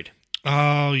get married.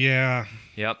 Oh yeah.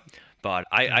 Yep. But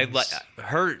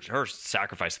her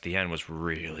sacrifice at the end was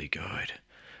really good.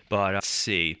 But let's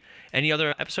see. Any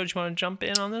other episodes you want to jump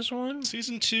in on this one?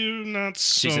 Season 2, not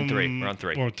so... Season 3. We're on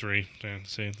 3. Or 3. Yeah,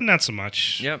 see. Not so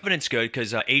much. Yep, but it's good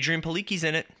because Adrienne Paliki's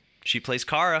in it. She plays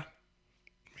Kara.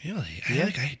 Really?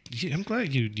 Yeah. I'm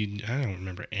glad you... I don't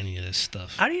remember any of this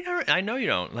stuff. How do you know? I know you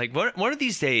don't. One of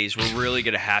these days, we're really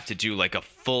going to have to do a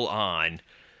full-on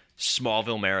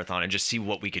Smallville marathon and just see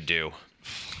what we could do.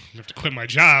 I have to quit my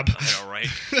job. I know, right?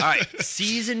 All right,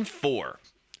 Season 4.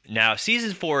 Now,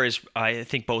 Season 4 is, I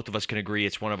think both of us can agree,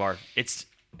 it's one of our... It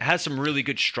has some really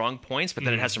good strong points, but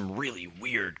then it has some really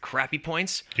weird, crappy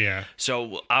points. Yeah.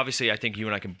 So, obviously, I think you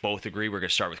and I can both agree we're going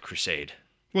to start with Crusade.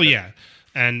 Well, yeah.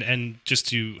 And just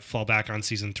to fall back on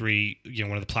Season 3,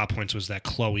 one of the plot points was that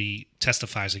Chloe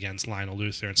testifies against Lionel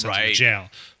Luthor and sends him to jail.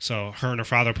 So her and her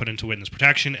father put into witness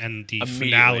protection, and the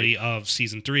finale of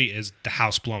Season 3 is the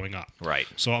house blowing up. Right.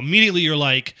 So immediately you're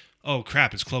like, oh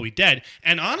crap, is Chloe dead?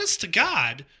 And honest to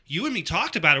God, you and me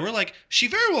talked about it. We're like, she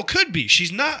very well could be.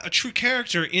 She's not a true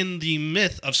character in the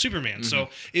myth of Superman. So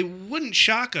it wouldn't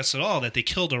shock us at all that they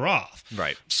killed her off.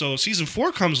 Right. So season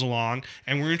 4 comes along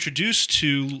and we're introduced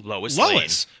to Lois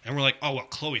And we're like, oh, well,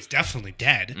 Chloe's definitely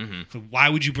dead. So why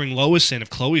would you bring Lois in if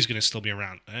Chloe's going to still be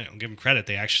around? I'll give them credit.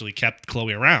 They actually kept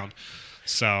Chloe around.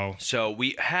 So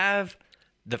we have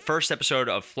the first episode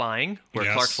of Flying, where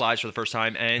Yes. Clark flies for the first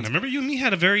time, And I remember you and me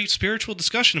had a very spiritual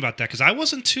discussion about that because I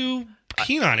wasn't too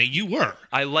keen on it. You were.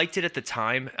 I liked it at the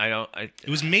time. It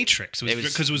was Matrix. It was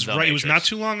because it was The right. It was not Matrix.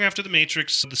 too long after the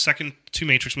Matrix. The second 2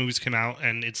 Matrix movies came out,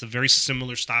 and it's a very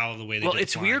similar style of the way they. Well, did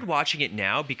it's flying. weird watching it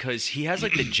now because he has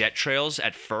like the jet trails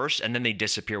at first, and then they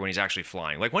disappear when he's actually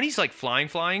flying. Like when he's like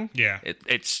flying. Yeah.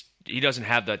 It's he doesn't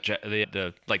have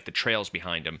the trails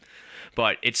behind him.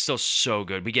 But it's still so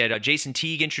good. We get Jason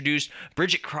Teague introduced.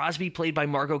 Bridget Crosby, played by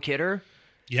Margot Kidder.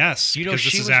 Yes, You know, because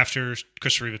this she is was- after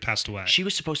Christopher Reeves passed away. She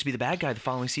was supposed to be the bad guy the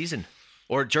following season,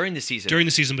 or during the season. During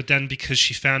the season, but then because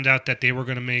she found out that they were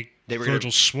going to make They were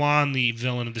Virgil Swan the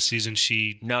villain of the season,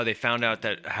 No, they found out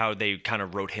that how they kind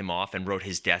of wrote him off and wrote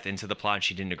his death into the plot, and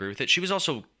she didn't agree with it. She was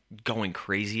also going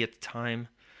crazy at the time.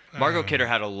 Margot Kidder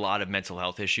had a lot of mental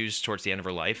health issues towards the end of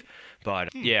her life.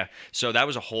 But yeah, so that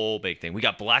was a whole big thing. We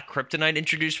got Black Kryptonite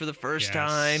introduced for the first Yes.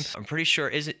 time. I'm pretty sure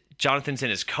Jonathan's in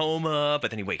his coma, but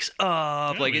then he wakes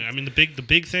up. I mean, the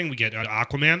big thing we get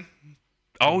Aquaman.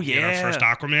 Oh We get our yeah, first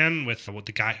Aquaman with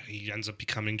the guy. He ends up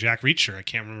becoming Jack Reacher. I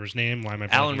can't remember his name. Why am I?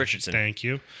 Alan blanking? Richardson. Thank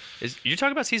you. You're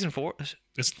talking about season 4?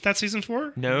 Isn't that season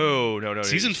 4? No.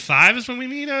 Season 5 is when we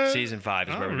meet. Season 5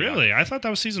 is Oh, where we are. really? I thought that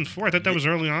was season 4. I thought that was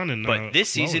early on in. But this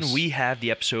season, Lois. we have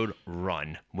the episode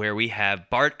Run, where we have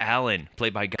Bart Allen,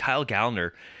 played by Kyle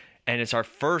Gallner, and it's our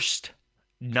first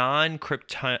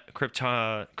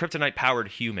non-kryptonite-powered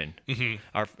human.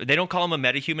 They don't call him a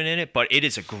metahuman in it, but it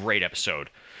is a great episode.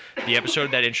 The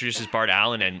episode that introduces Bart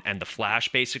Allen and the Flash,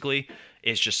 basically,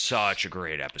 is just such a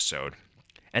great episode.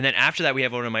 And then after that, we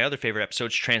have one of my other favorite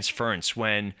episodes, Transference,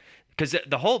 because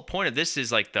the whole point of this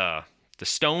is like the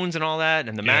stones and all that,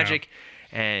 and the magic,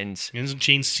 and Isn't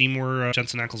Jane Seymour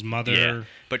Jensen Ackles' mother? yeah.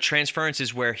 But Transference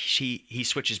is where he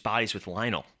switches bodies with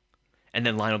Lionel. And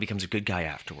then Lionel becomes a good guy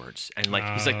afterwards. And like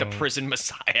he's like the prison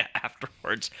messiah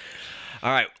afterwards.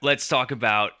 All right, let's talk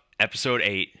about episode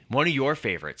 8, one of your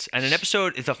favorites. And it's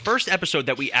the first episode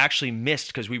that we actually missed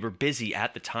because we were busy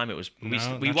at the time. It was we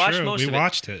not watched true. most We of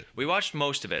watched it. We watched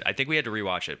most of it. I think we had to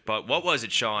rewatch it. But what was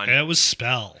it, Sean? It was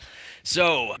Spell.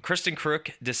 So Kristen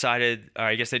Crook decided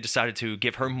to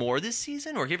give her more this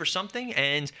season or give her something,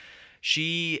 and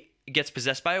she gets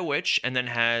possessed by a witch and then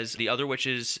has the other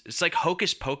witches. It's like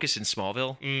Hocus Pocus in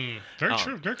Smallville. Very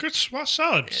true. Very good.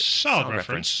 Solid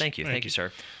reference. Thank you,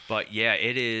 sir. But yeah,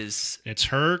 it is. It's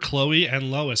her, Chloe,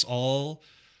 and Lois all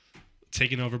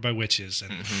taken over by witches,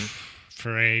 and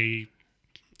for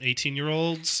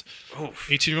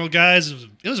 18-year-old guys,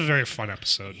 it was a very fun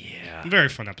episode. Yeah. Very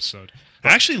fun episode. I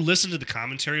actually listened to the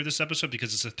commentary of this episode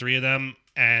because it's the 3 of them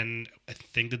and I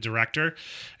think the director.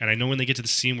 And I know when they get to the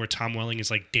scene where Tom Welling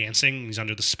is like dancing, he's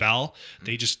under the spell.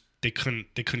 They couldn't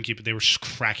keep it. They were just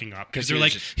cracking up because they're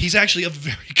like, he's actually a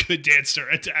very good dancer,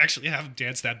 and to actually have him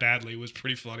dance that badly was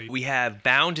pretty funny. We have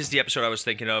Bound is the episode I was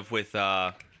thinking of with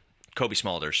Kobe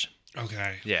Smulders.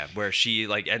 Okay. Yeah, where she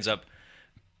like ends up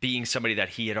being somebody that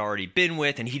he had already been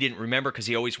with, and he didn't remember because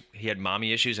he had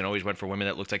mommy issues and always went for women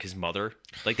that looked like his mother.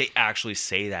 Like they actually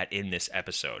say that in this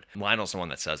episode. Lionel's the one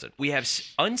that says it. We have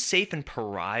Unsafe and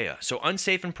Pariah. So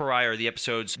Unsafe and Pariah are the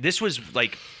episodes. This was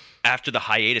like after the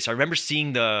hiatus. I remember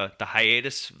seeing the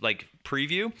hiatus like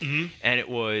preview, and it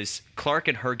was Clark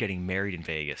and her getting married in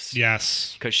Vegas.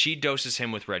 Yes. Because she doses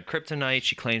him with red kryptonite.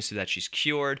 She claims that she's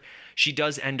cured. She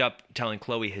does end up telling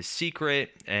Chloe his secret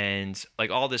and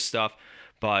like all this stuff.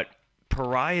 But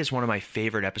Pariah is one of my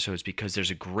favorite episodes because there's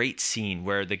a great scene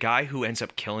where the guy who ends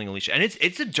up killing Alicia, and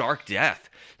it's a dark death.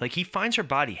 Like he finds her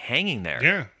body hanging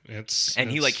there. Yeah,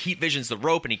 he like heat visions the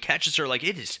rope and he catches her. Like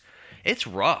it's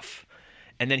rough.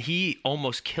 And then he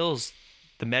almost kills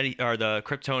the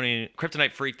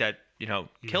kryptonite freak that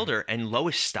killed her, and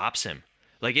Lois stops him.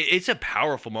 Like it's a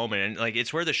powerful moment, and like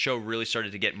it's where the show really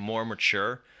started to get more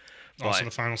mature. Also,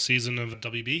 the final season of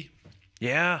WB.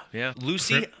 Yeah.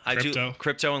 Lucy,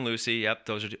 Crypto and Lucy. Yep,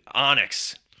 those are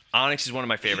Onyx. Onyx is one of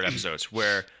my favorite episodes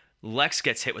where Lex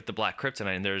gets hit with the black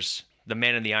kryptonite, and there's the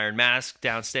man in the iron mask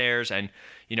downstairs, and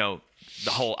the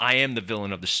whole "I am the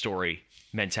villain of the story"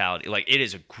 mentality. Like it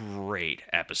is a great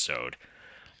episode.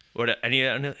 What any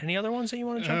other ones that you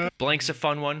want to jump? Blank's a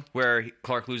fun one where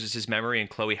Clark loses his memory and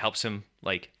Chloe helps him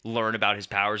like learn about his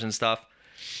powers and stuff.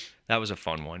 That was a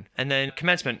fun one. And then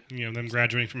commencement, You know, them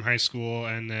graduating from high school,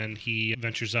 and then he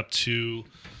ventures up to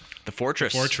the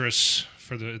fortress. Fortress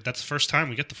that's the first time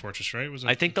we get the fortress, right? Was it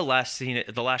I think the last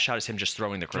shot is him just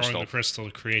throwing the crystal. throwing the crystal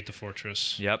to create the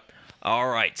fortress? Yep. All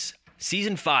right.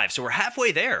 Season 5. So we're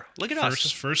halfway there. Look at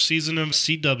us. First season of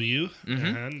CW,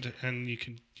 and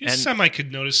you semi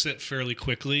could notice it fairly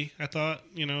quickly. I thought,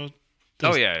 you know.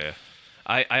 Oh yeah.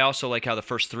 I also like how the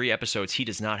first 3 episodes he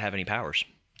does not have any powers.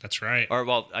 That's right. Or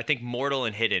well, I think Mortal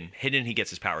and Hidden. Hidden, he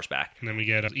gets his powers back. And then we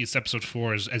get episode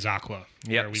 4 as Aqua.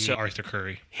 Yep. Where we meet Arthur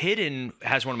Curry, Hidden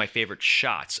has one of my favorite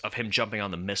shots of him jumping on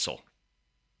the missile.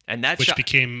 And that which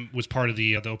was part of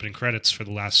the opening credits for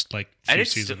the last few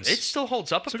seasons. It still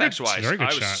holds up It's effects-wise. a very good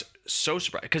I was shot. so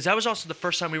surprised because that was also the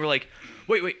first time we were like,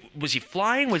 wait, was he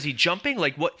flying? Was he jumping?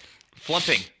 Like what?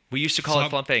 Flumping. We used to call it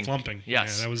flumping. Flumping.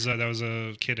 Yes. Yeah, that was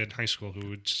a kid in high school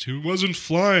who wasn't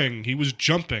flying. He was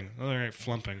jumping. All right,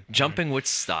 flumping. Jumping with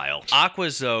style.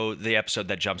 Aqua's, though, the episode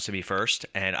that jumps to me first,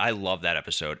 and I love that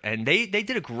episode. And they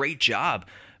did a great job.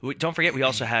 Don't forget, we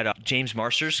also had James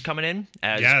Marsters coming in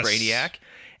as Brainiac.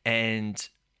 And,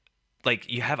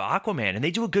 you have Aquaman, and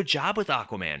they do a good job with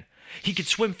Aquaman. He could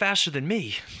swim faster than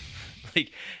me.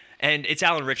 And it's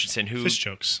Alan Richardson who... Fish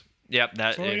jokes. Yep,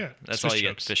 that's all you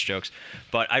get, fish jokes.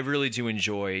 But I really do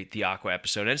enjoy the Aqua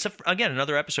episode. And it's, again,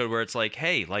 another episode where it's like,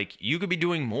 hey, you could be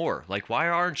doing more. Why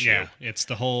aren't you? Yeah, it's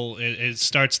the whole, it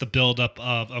starts the build-up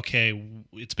of, okay,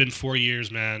 it's been 4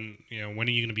 years, man. You know, when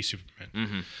are you going to be Superman?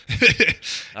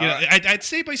 Mm-hmm. I'd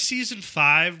say by season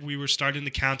 5, we were starting the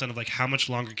countdown of, how much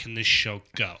longer can this show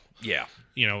go? Yeah.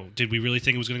 You know, did we really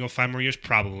think it was going to go 5 more years?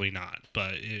 Probably not,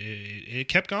 but it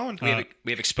kept going. We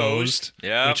have Exposed,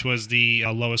 which was the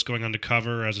Lois going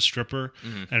undercover as a stripper,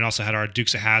 and it also had our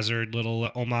Dukes of Hazzard little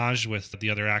homage with the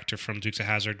other actor from Dukes of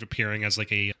Hazzard appearing as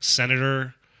a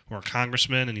senator or a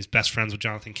congressman, and he's best friends with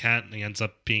Jonathan Kent, and he ends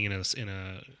up being in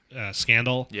a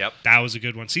scandal. Yep, that was a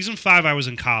good one. Season 5, I was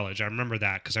in college. I remember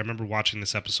that because I remember watching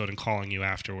this episode and calling you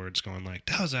afterwards, going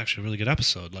that was actually a really good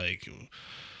episode.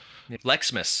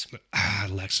 Lexmas.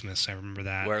 Lexmas. I remember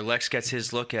that. Where Lex gets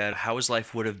his look at how his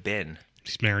life would have been.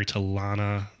 He's married to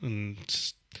Lana. And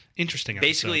it's interesting episode.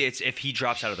 Basically, it's if he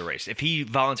drops out of the race. If he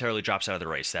voluntarily drops out of the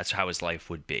race, that's how his life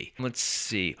would be. Let's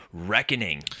see.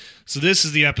 Reckoning. So this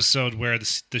is the episode where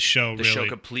the show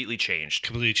completely changed.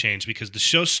 Completely changed because the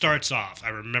show starts off. I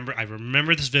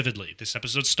remember this vividly. This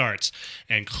episode starts,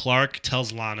 and Clark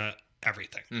tells Lana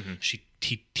everything. Mm-hmm.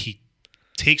 He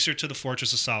takes her to the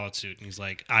Fortress of Solitude, and he's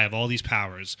like, I have all these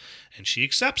powers, and she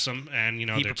accepts them, and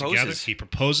they're together. He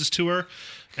proposes to her,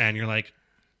 and you're like,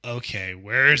 okay,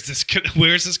 where is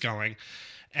this going?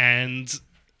 And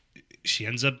she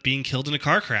ends up being killed in a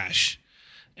car crash,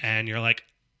 and you're like,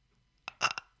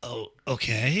 oh,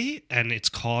 okay, and it's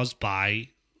caused by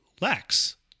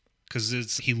Lex,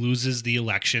 because he loses the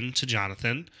election to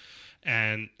Jonathan,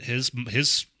 and his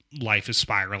life is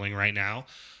spiraling right now.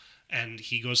 And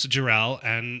he goes to Jor-El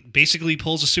and basically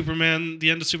pulls the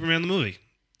end of Superman the movie.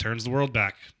 Turns the world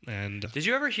back. And did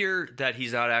you ever hear that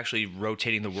he's not actually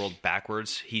rotating the world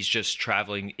backwards? He's just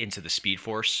traveling into the Speed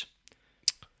Force?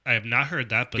 I have not heard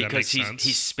that, but that makes sense.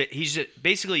 He's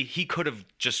basically, he could have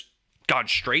just gone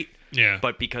straight. Yeah.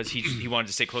 But because he wanted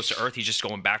to stay close to Earth, he's just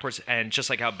going backwards. And just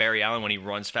like how Barry Allen, when he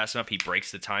runs fast enough, he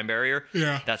breaks the time barrier.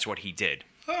 Yeah. That's what he did.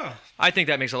 Oh. I think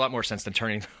that makes a lot more sense than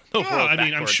turning the world backwards. I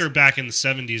mean, I'm sure back in the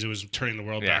 70s it was turning the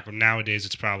world backward. Nowadays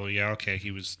it's probably,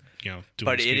 he was, doing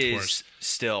but Speed it Force. Is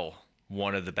still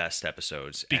one of the best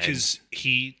episodes. Because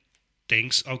he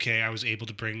thinks, okay, I was able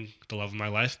to bring the love of my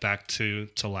life back to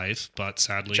life, but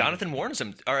sadly... Jonathan warns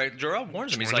him, or Jor-El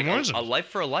warns him. He's like, a life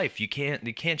for a life. You can't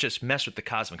just mess with the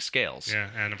cosmic scales. Yeah,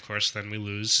 and of course then we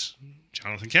lose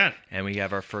Jonathan Kent. And we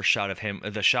have our first shot of him.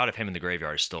 The shot of him in the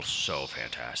graveyard is still so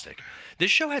fantastic. This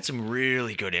show had some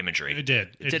really good imagery. It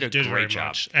did. It did a great job.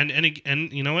 Much.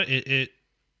 And you know what? It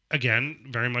again,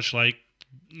 very much like,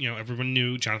 everyone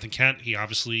knew Jonathan Kent. He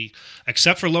obviously,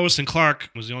 except for Lois and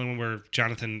Clark, was the only one where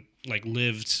Jonathan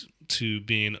lived to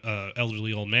being an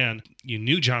elderly old man. You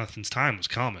knew Jonathan's time was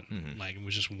coming. Mm-hmm. It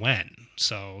was just when.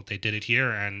 So they did it here,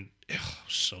 and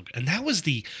so good. And that was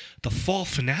the fall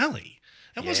finale.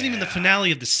 That wasn't even the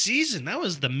finale of the season. That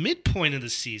was the midpoint of the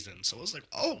season. So it was like,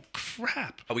 oh,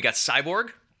 crap. We got Cyborg.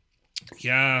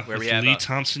 Yeah, where we have Lee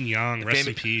Thompson Young, rest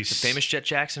in peace. The famous Jet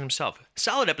Jackson himself.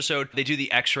 Solid episode. They do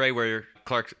the X-ray where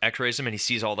Clark X-rays him and he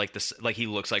sees all this, he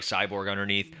looks like Cyborg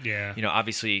underneath. Yeah.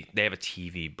 Obviously they have a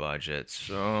TV budget,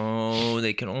 so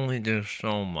they can only do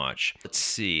so much. Let's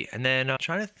see. And then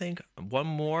trying to think one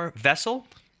more. Vessel.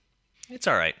 It's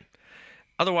all right.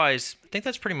 Otherwise, I think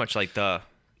that's pretty much the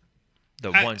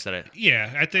ones that I...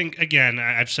 Yeah, I think, again,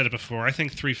 I've said it before. I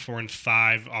think 3, 4, and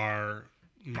 5 are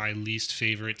my least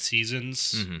favorite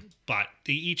seasons, but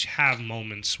they each have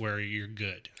moments where you're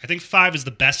good. I think 5 is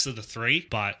the best of the 3,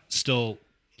 but still,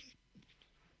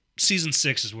 season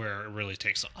 6 is where it really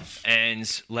takes off.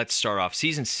 And let's start off.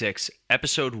 Season 6,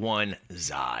 Episode 1,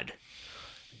 Zod.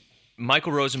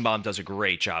 Michael Rosenbaum does a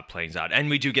great job playing Zod. And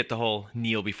we do get the whole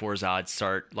kneel before Zod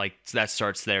start. Like, that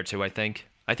starts there, too, I think.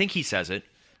 I think he says it.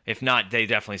 If not, they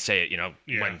definitely say it,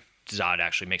 when Zod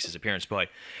actually makes his appearance. But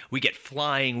we get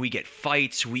flying, we get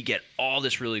fights, we get all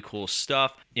this really cool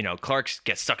stuff. Clark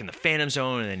gets stuck in the Phantom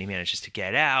Zone, and then he manages to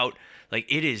get out.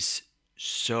 Like, it is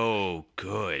so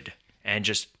good. And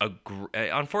just,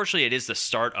 unfortunately, it is the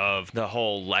start of the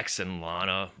whole Lex and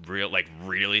Lana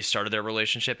really started their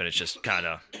relationship, and it's just kind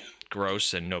of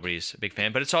gross, and nobody's a big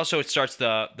fan. But it starts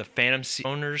the Phantom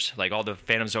Zoners, like all the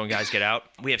Phantom Zone guys get out.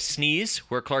 We have Sneeze,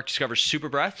 where Clark discovers super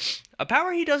breath, a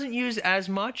power he doesn't use as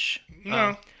much.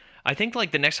 No. I think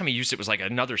like the next time he used it was like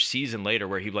another season later,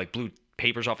 where he like blew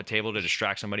papers off a table to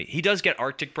distract somebody. He does get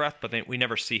Arctic breath, but then we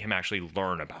never see him actually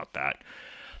learn about that.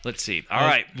 Let's see. All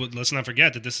right. Well, let's not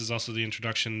forget that this is also the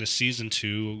introduction this season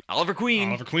to Oliver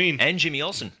Queen. And Jimmy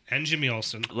Olsen.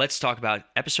 Let's talk about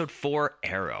Episode 4,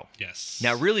 Arrow. Yes.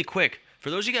 Now, really quick,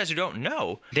 for those of you guys who don't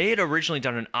know, they had originally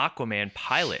done an Aquaman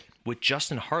pilot with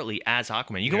Justin Hartley as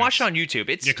Aquaman. You can watch it on YouTube.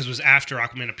 Because it was after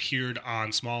Aquaman appeared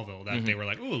on Smallville that they were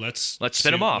like, "Ooh, let's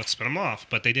spin him off." Let's spin him off.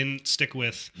 But they didn't stick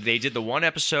with. They did the one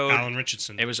episode. Alan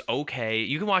Richardson. It was okay.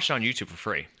 You can watch it on YouTube for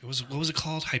free. What was it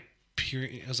called?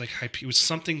 It was like it was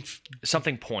something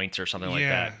Point or something like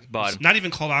that. But not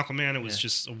even called Aquaman. It was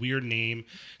just a weird name.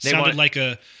 Sounded like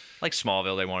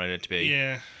Smallville. They wanted it to be.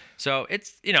 Yeah. So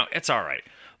it's all right.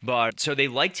 But so they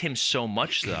liked him so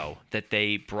much though that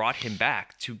they brought him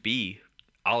back to be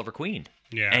Oliver Queen.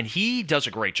 Yeah. And he does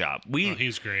a great job.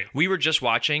 He's great. We were just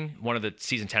watching one of the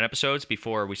season 10 episodes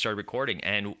before we started recording,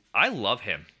 and I love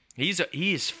him. He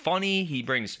is funny.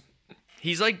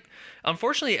 He's like,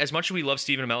 unfortunately, as much as we love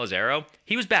Stephen Amell's Arrow,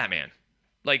 he was Batman.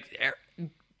 Like,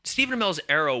 Stephen Amell's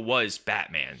Arrow was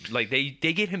Batman. Like, they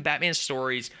gave him Batman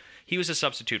stories. He was a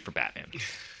substitute for Batman.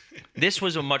 This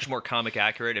was a much more comic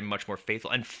accurate and much more faithful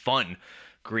and fun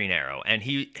Green Arrow. And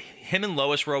him and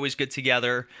Lois were always good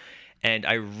together. And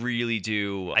I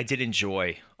did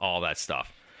enjoy all that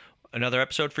stuff. Another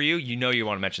episode for you? You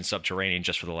want to mention Subterranean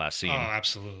just for the last scene. Oh,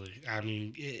 absolutely. I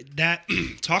mean,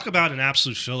 talk about an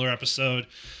absolute filler episode.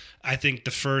 I think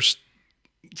the first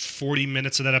 40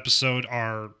 minutes of that episode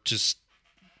are just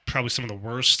probably some of the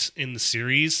worst in the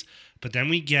series. But then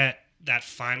we get that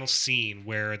final scene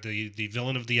where the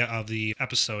villain of the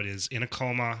episode is in a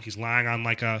coma. He's lying on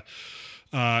like a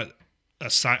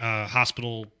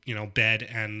hospital, bed,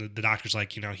 and the doctor's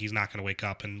like, he's not going to wake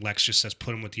up. And Lex just says,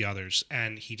 put him with the others.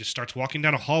 And he just starts walking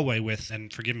down a hallway with,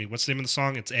 and forgive me, what's the name of the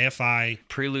song? It's AFI.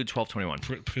 Prelude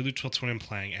 1221. Prelude 1221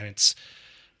 playing. And it's,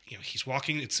 he's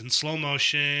walking, it's in slow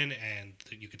motion, and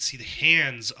you could see the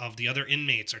hands of the other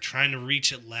inmates are trying to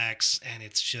reach at Lex. And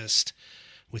it's just,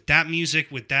 with that music,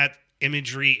 with that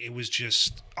imagery, it was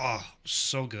just,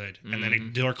 so good. And then a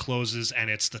door closes,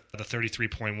 and it's the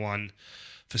 33.1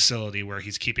 facility where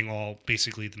he's keeping all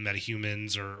basically the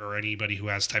metahumans or anybody who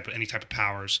has any type of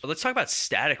powers. But let's talk about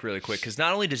Static really quick, because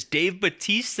not only does Dave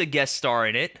Bautista guest star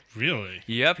in it. Really?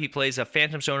 Yep, he plays a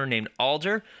Phantom Zoner named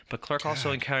Alder, but Clark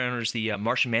also encounters the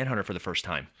Martian Manhunter for the first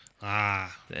time.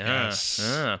 Yes.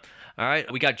 All right,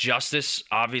 we got Justice.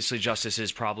 Obviously, Justice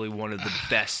is probably one of the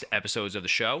best episodes of the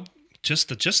show. Just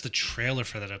the trailer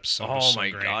for that episode was so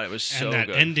great. God, it was so good. And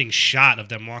that ending shot of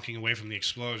them walking away from the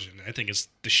explosion, I think is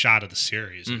the shot of the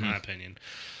series, in my opinion.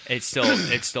 It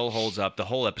still holds up. The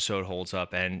whole episode holds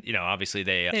up, and obviously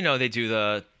they do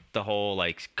the whole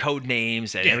like code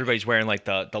names, and everybody's wearing like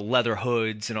the leather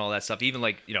hoods and all that stuff. Even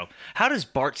like how does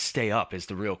Bart stay up is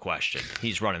the real question.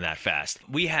 He's running that fast.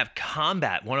 We have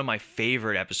Combat, one of my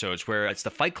favorite episodes, where it's the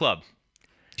Fight Club.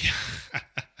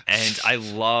 And I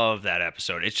love that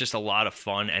episode. It's just a lot of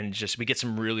fun, and just we get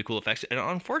some really cool effects. And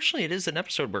unfortunately, it is an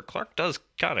episode where Clark does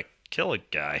kind of kill a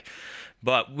guy,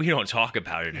 but we don't talk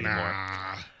about it anymore.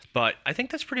 But I think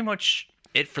that's pretty much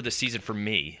it for the season for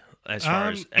me. As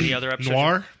far as any other episodes.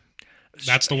 Noir?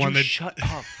 That's the one that... Shut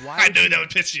up. Why I knew that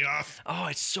would piss you off. Oh,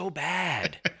 it's so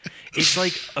bad. It's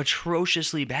like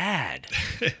atrociously bad.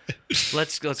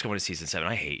 Let's go into season 7.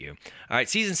 I hate you. All right,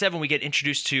 season 7, we get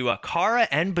introduced to Kara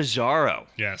and Bizarro.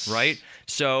 Yes. Right?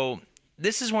 So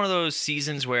this is one of those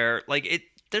seasons where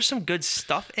there's some good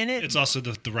stuff in it. It's also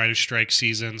the writer's strike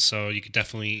season, so you could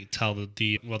definitely tell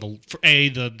the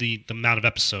amount of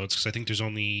episodes, because I think there's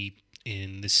only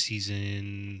In this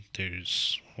season,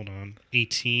 there's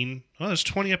 18. Oh, there's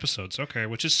 20 episodes. Okay,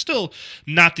 which is still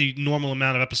not the normal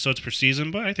amount of episodes per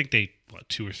season, but I think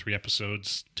 2 or 3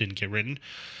 episodes didn't get written.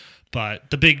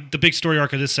 But the big story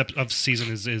arc of this of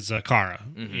season is Kara.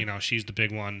 Mm-hmm. You know, she's the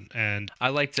big one, and I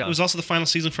liked. it was also the final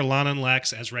season for Lana and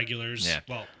Lex as regulars. Yeah.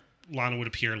 Well, Lana would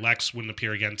appear, Lex wouldn't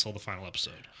appear again until the final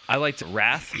episode. I liked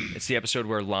Wrath. It's the episode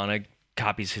where Lana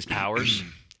copies his powers.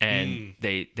 And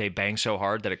they bang so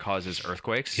hard that it causes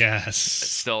earthquakes. Yes.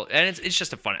 Still, and it's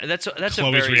just a fun. That's Chloe's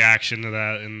a very reaction to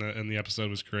that in the episode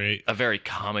was great. a very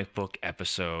comic book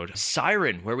episode.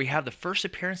 Siren, where we have the first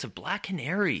appearance of Black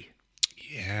Canary,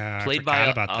 Yeah, played I by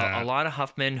forgot about that. Alana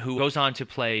Huffman, who goes on to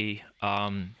play.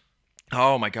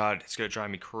 Oh my God, it's gonna drive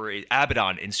me crazy.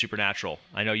 Abaddon in Supernatural.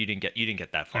 I know you didn't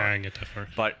get that far. I didn't get that far.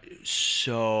 But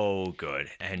so good,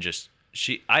 and just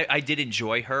I did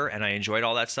enjoy her, and I enjoyed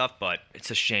all that stuff, but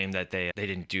it's a shame that they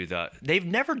didn't do they've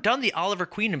never done the Oliver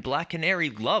Queen and Black Canary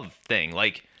love thing,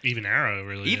 like Even Arrow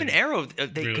really. even didn't. Arrow,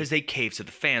 because they caved to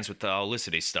the fans with the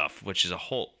Olicity stuff, which is a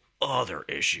whole other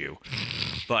issue.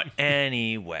 But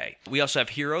anyway, we also have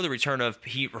Hero, the return of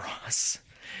Pete Ross,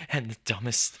 and the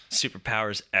dumbest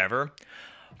superpowers ever.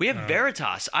 We have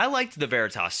Veritas. I liked the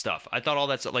Veritas stuff. I thought all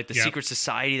that's like the secret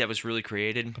society that was really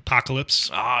created. Apocalypse.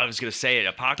 Oh, I was gonna say it.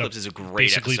 Apocalypse is a great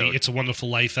Basically, episode. the It's a Wonderful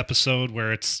Life episode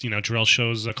where it's Jor-El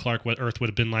shows Clark what Earth would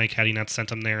have been like had he not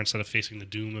sent him there instead of facing the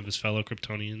doom of his fellow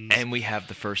Kryptonians. And we have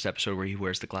the first episode where he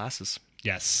wears the glasses.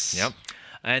 Yes. Yep.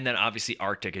 And then obviously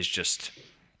Arctic is just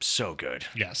so good.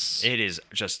 Yes. It is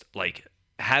just like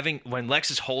when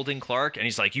Lex is holding Clark and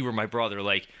he's like, "You were my brother,"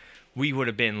 like we would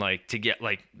have been like to get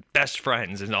like best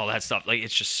friends and all that stuff. Like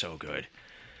it's just so good.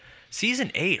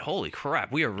 Season 8, holy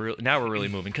crap, we're really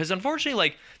moving, because unfortunately,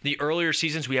 like the earlier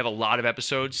seasons, we have a lot of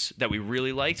episodes that we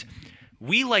really liked.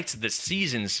 We liked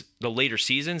the later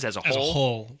seasons as a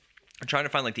whole. I'm trying to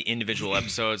find like the individual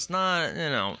episodes.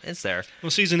 It's there. Well,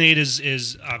 season 8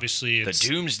 is obviously The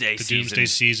Doomsday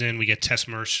season. We get Tess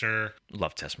Mercer.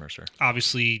 Love Tess Mercer.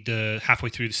 Obviously, the halfway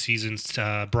through the season's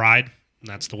Bride. And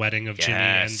that's the wedding of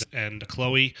Yes. Jimmy and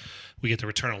Chloe. We get the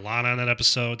return of Lana in that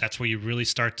episode. That's where you really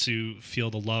start to feel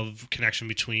the love connection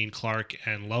between Clark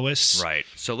and Lois. Right.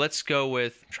 So let's go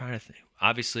with, I'm trying to think.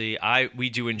 Obviously, we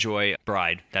do enjoy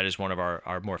Bride. That is one of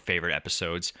our more favorite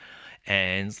episodes.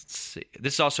 And let's see.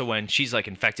 This is also when she's like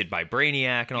infected by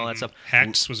Brainiac and all that stuff.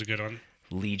 Hex was a good one.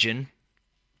 Legion.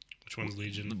 Which one's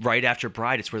Legion? Right after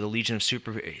Bride, it's where the Legion of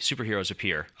superheroes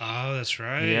appear. Oh, that's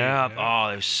right. Yeah.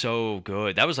 Oh, it was so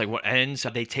good. That was like what ends.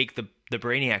 They take the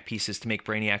Brainiac pieces to make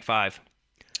Brainiac 5.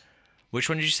 Which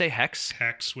one did you say? Hex?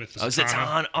 Hex with Oh, Zatanna.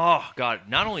 Zatanna. Oh, God.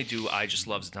 Not only do I just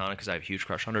love Zatanna because I have a huge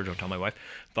crush on her, don't tell my wife,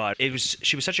 but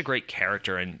she was such a great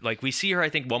character. And, like, we see her, I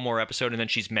think, one more episode, and then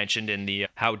she's mentioned in the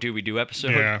How Do We Do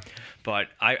episode. Yeah. But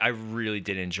I really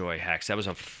did enjoy Hex. That was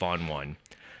a fun one.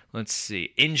 Let's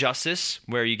see. Injustice,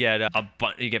 where you get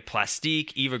you get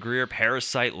Plastique, Eva Greer,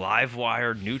 Parasite,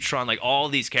 Livewire, Neutron, like all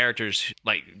these characters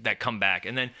like that come back.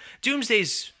 And then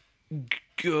Doomsday's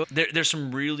good. There's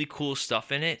some really cool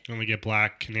stuff in it. And we get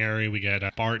Black Canary. We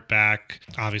get Bart back.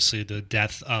 Obviously, the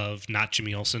death of not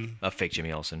Jimmy Olsen. Fake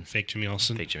Jimmy Olsen. Fake Jimmy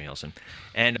Olsen. Fake Jimmy Olsen.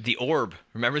 And the orb.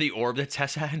 Remember the orb that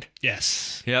Tess had?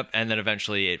 Yes. Yep. And then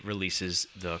eventually it releases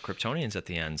the Kryptonians at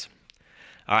the end.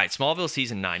 All right, Smallville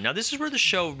season 9. Now this is where the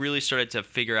show really started to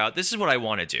figure out. This is what I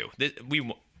want to do.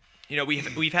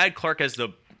 We've had Clark as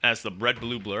the red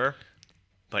blue blur,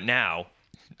 but now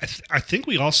I think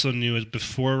we also knew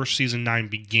before season 9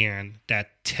 began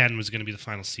that 10 was going to be the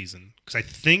final season. Because I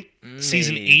think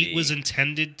season 8 was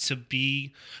intended to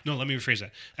be... No, let me rephrase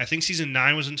that. I think season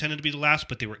 9 was intended to be the last,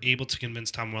 but they were able to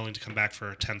convince Tom Welling to come back for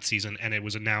a 10th season, and it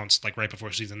was announced like right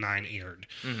before season 9 aired.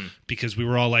 Mm-hmm. Because we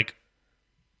were all like,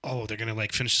 oh, they're going to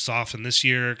like finish this off in this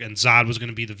year, and Zod was going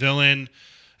to be the villain.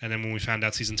 And then when we found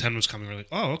out season 10 was coming, we were like,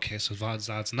 oh, okay, so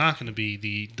Zod's not going to be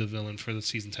the villain for the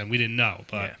season 10. We didn't know,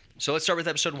 but... Yeah. So let's start with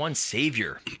episode 1,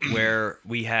 Savior, where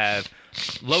we have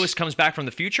Lois comes back from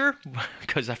the future,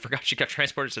 because I forgot she got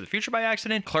transported to the future by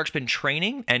accident. Clark's been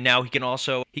training, and now he can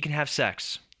have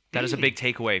sex. That is a big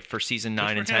takeaway for season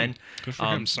 9 and 10. Good for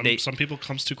him. Some people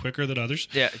comes too quicker than others.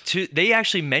 Yeah, they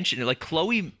actually mentioned it. Like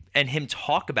Chloe and him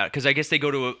talk about it, because I guess they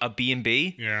go to a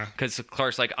B&B. Yeah. Because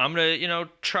Clark's like, I'm going to,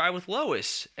 try with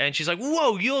Lois. And she's like,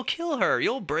 whoa, you'll kill her.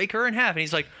 You'll break her in half. And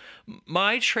he's like,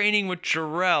 my training with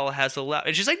Jor-El has allowed...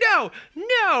 And she's like,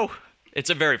 no. It's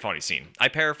a very funny scene. I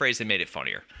paraphrased and made it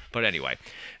funnier. But anyway,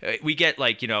 we get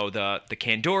the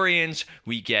Kandorians,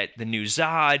 we get the new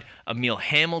Zod, Emil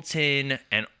Hamilton,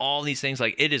 and all these things.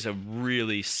 Like, it is a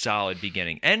really solid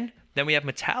beginning. And then we have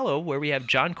Metallo, where we have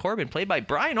John Corbin, played by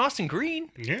Brian Austin Green.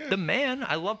 Yeah. The man.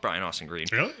 I love Brian Austin Green.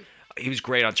 Really? He was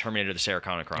great on Terminator: The Sarah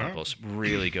Connor Chronicles.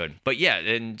 Really good. But yeah,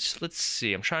 and let's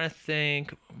see. I'm trying to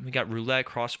think. We got Roulette,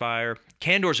 Crossfire.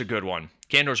 Candor's a good one.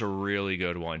 Candor's a really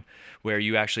good one, where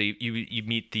you actually you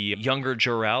meet the younger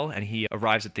Jor-El, and he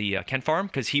arrives at the Kent farm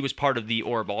because he was part of the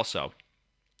Orb also.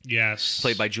 Yes.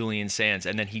 Played by Julian Sands,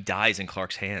 and then he dies in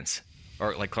Clark's hands,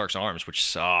 or like Clark's arms, which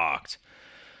sucked.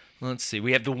 Let's see.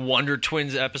 We have the Wonder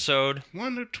Twins episode.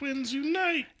 Wonder Twins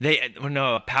unite.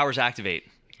 Powers activate.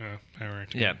 Oh, power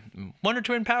activate. Yeah, Wonder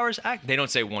Twin powers act. They don't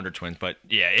say Wonder Twins, but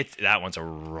yeah, that one's a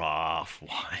rough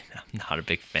one. I'm not a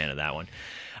big fan of that one.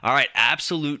 All right,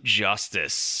 Absolute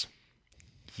Justice.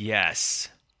 Yes.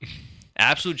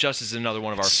 Absolute Justice is another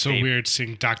one of our So weird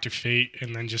seeing Dr. Fate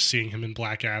and then just seeing him in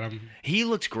Black Adam. He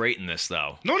looked great in this,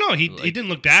 though. No, he didn't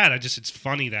look bad. It's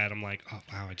funny that I'm like, oh,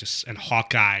 wow, and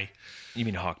Hawkeye. You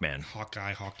mean Hawkman?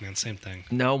 Hawkeye, Hawkman, same thing.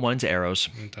 No, one's arrows.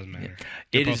 It doesn't matter.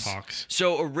 It They're is both Hawks.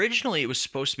 So originally it was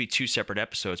supposed to be 2 separate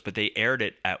episodes, but they aired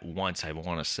it at once. I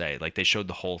want to say, like they showed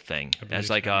the whole thing as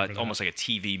like almost like a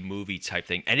TV movie type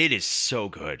thing, and it is so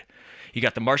good. You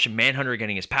got the Martian Manhunter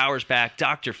getting his powers back,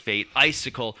 Dr. Fate,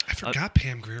 Icicle. I forgot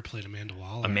Pam Grier played Amanda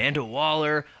Waller. Amanda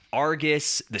Waller,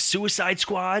 Argus, the Suicide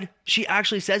Squad. She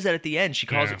actually says that at the end. She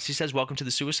calls it. She says, "Welcome to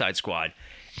the Suicide Squad,"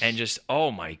 and just oh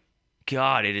my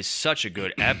God, it is such a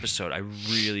good episode. I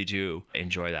really do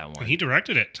enjoy that one. And he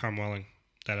directed it, Tom Welling,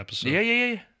 that episode.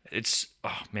 Yeah. It's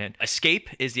oh man. Escape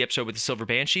is the episode with the Silver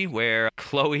Banshee where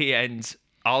Chloe and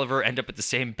Oliver end up at the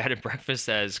same bed and breakfast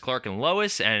as Clark and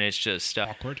Lois, and it's just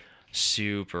Awkward.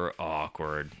 Super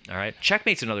awkward. All right.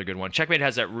 Checkmate's another good one. Checkmate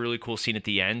has that really cool scene at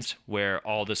the end where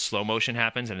all the slow motion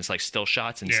happens and it's like still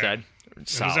shots instead. Yeah. And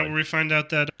is that where we find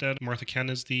out that Martha Kent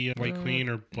is the White Queen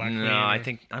or Black Queen? No, I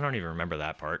don't even remember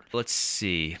that part. Let's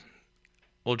see.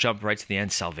 We'll jump right to the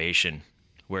end. Salvation,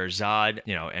 where Zod,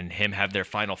 and him have their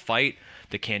final fight.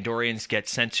 The Kandorians get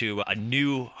sent to a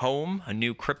new home, a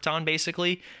new Krypton,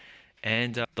 basically.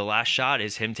 And the last shot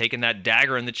is him taking that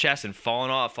dagger in the chest and falling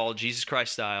off, all Jesus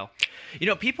Christ style.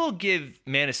 People give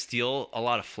Man of Steel a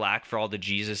lot of flack for all the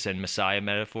Jesus and Messiah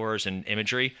metaphors and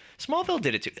imagery. Smallville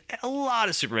did it too. A lot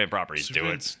of Superman properties do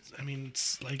it. I mean,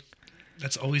 it's like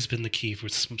that's always been the key for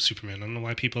Superman. I don't know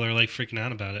why people are like freaking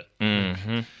out about it.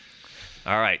 Mm-hmm.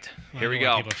 All right, here we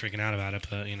go. People are freaking out about it,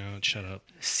 but shut up.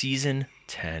 Season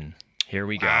 10. Here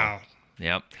we go. Wow.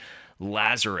 Yep.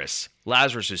 Lazarus.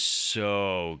 Lazarus is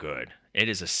so good. It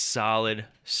is a solid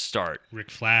start. Rick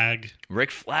Flag,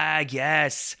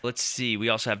 yes. Let's see. We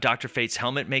also have Dr. Fate's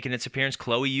helmet making its appearance.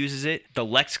 Chloe uses it. The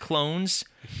Lex clones.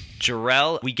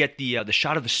 Jor-El. We get the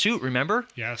shot of the suit, remember?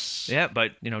 Yes. Yeah,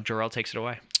 but, Jor-El takes it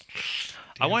away.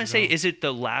 I want to say, is it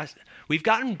the last... We've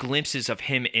gotten glimpses of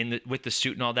him with the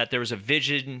suit and all that. There was a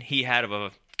vision he had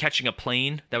of catching a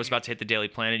plane that was about to hit the Daily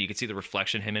Planet. You could see the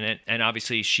reflection of him in it. And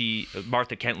obviously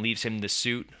Martha Kent leaves him the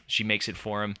suit. She makes it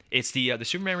for him. It's the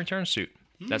Superman Returns suit.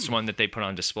 That's the one that they put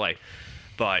on display.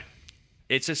 But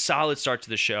it's a solid start to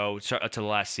the show, to the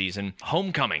last season.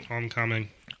 Homecoming.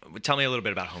 Tell me a little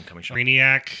bit about Homecoming, Sean.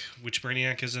 Brainiac. Which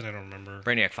Brainiac is it? I don't remember.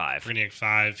 Brainiac 5. Brainiac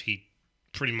 5. He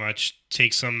pretty much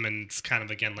takes them, and it's kind of,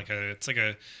 again, it's like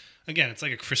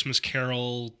a Christmas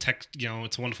Carol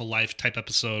It's a Wonderful Life type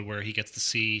episode where he gets to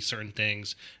see certain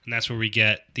things, and that's where we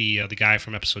get the guy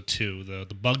from episode 2,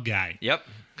 the bug guy. Yep.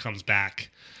 Comes back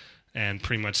and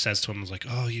pretty much says to him, like,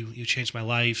 "Oh, you changed my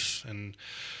life, and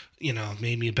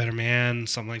made me a better man,"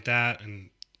 something like that. And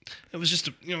it was just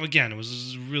it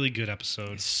was a really good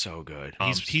episode. It's so good.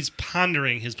 He's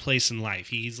pondering his place in life.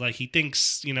 He's like, he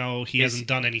thinks he hasn't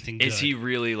done anything good. Is he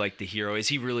really like the hero? Is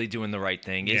he really doing the right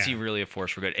thing? Is he really a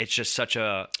force for good? It's just such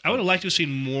a... I would have liked to have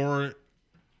seen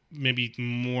maybe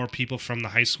more people from the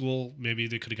high school. Maybe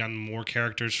they could have gotten more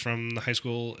characters from the high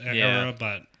school era,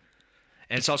 but...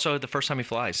 And it's also the first time he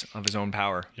flies of his own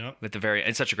power. Yep.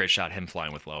 It's such a great shot, him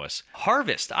flying with Lois.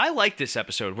 Harvest. I like this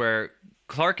episode where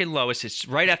Clark and Lois, it's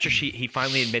right after he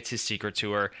finally admits his secret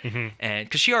to her, and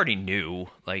because she already knew,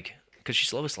 because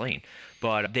she's Lois Lane,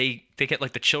 but they get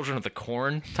like the Children of the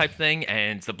Corn type thing,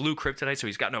 and the blue kryptonite, so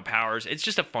he's got no powers. It's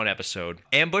just a fun episode.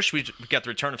 Ambush, we got the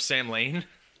return of Sam Lane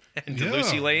and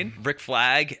Lucy Lane, Rick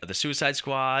Flag, the Suicide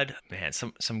Squad. Man,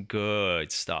 some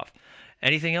good stuff.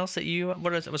 Anything else that you...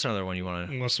 What's another one you want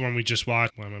to... What's the one we just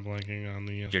watched? Why am I blanking on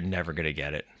the... You're never going to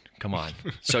get it. Come on.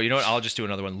 So you know what? I'll just do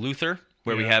another one. Luther,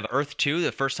 where we have Earth 2.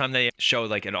 The first time they show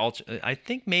like an I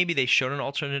think maybe they showed an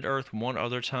alternate Earth one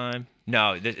other time.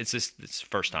 No, it's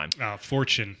first time.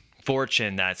 Fortune.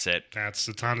 Fortune, that's it.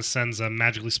 Satana sends a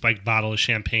magically spiked bottle of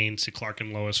champagne to Clark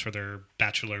and Lois for their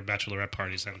bachelorette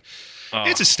parties, and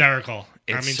it's hysterical.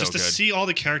 It's so just to good. see all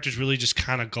the characters really just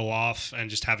kind of go off and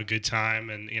just have a good time,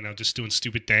 and just doing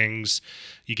stupid things.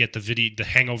 You get the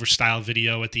Hangover style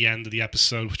video at the end of the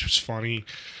episode, which was funny,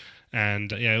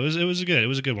 and it was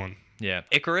a good one. Yeah.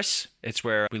 Icarus, it's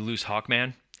where we lose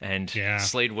Hawkman and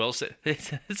Slade Wilson.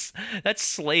 That's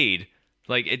Slade.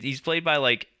 Like, he's played by,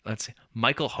 like, let's see,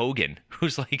 Michael Hogan,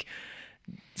 who's, like,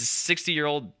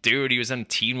 60-year-old dude. He was in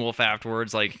Teen Wolf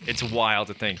afterwards. Like, it's wild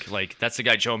to think. Like, that's the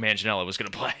guy Joe Manganiello was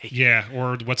going to play. Yeah,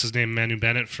 or what's his name, Manu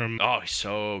Bennett from... Oh, he's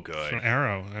so good. From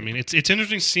Arrow. I mean, it's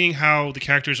interesting seeing how the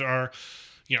characters are...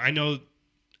 I know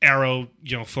Arrow,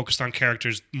 focused on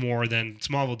characters more than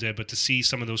Smallville did, but to see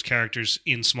some of those characters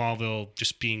in Smallville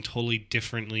just being totally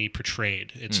differently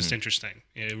portrayed, it's just interesting.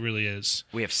 It really is.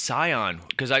 We have Scion,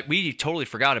 because we totally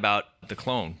forgot about the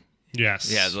clone.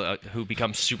 Yes. Yeah, who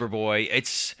becomes Superboy.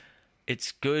 It's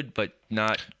good, but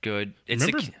not good.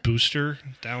 Remember Booster?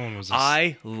 That one was...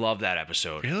 I love that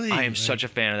episode. Really? I am such a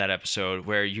fan of that episode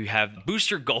where you have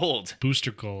Booster Gold.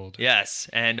 Booster Gold. Yes,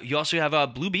 and you also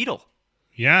have Blue Beetle.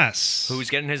 Yes. Who's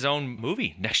getting his own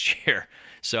movie next year.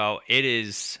 So it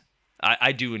is...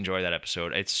 I do enjoy that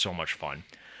episode. It's so much fun.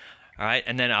 All right,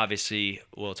 and then obviously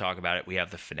we'll talk about it. We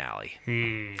have the finale.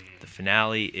 The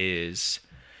finale is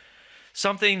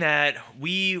something that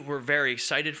we were very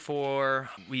excited for.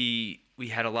 We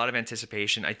had a lot of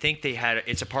anticipation. I think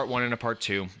it's a part 1 and a part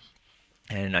 2.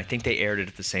 And I think they aired it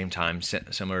at the same time,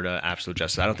 similar to Absolute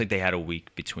Justice. I don't think they had a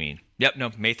week between. Yep,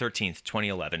 no, May 13th,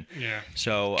 2011. Yeah.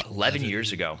 So 11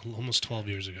 years ago. Almost 12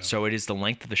 years ago. So it is the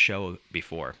length of the show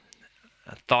before.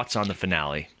 Thoughts on the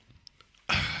finale?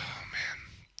 Oh,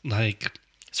 man. Like...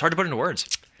 It's hard to put into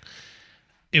words.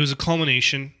 It was a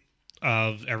culmination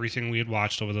of everything we had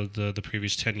watched over the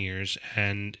previous 10 years,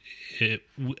 and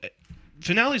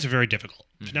finales are very difficult.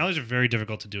 Finales are very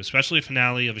difficult to do, especially a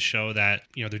finale of a show that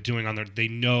they're doing they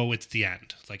know it's the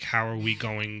end. Like, how are we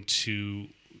going to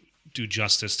do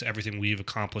justice to everything we've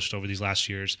accomplished over these last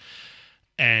years?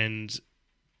 And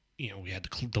we had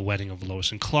the wedding of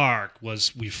Lois and Clark. Were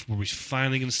we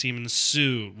finally going to see him in the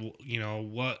suit?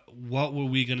 What were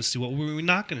we going to see? What were we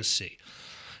not going to see?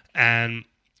 And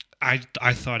I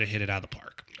thought it hit it out of the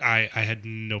park. I had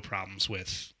no problems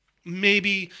with.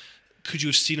 Maybe could you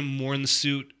have seen him more in the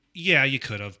suit? Yeah, you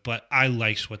could have, but I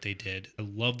liked what they did. I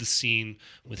love the scene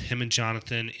with him and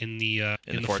Jonathan in the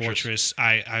fortress.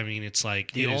 I mean, it's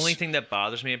like the only thing that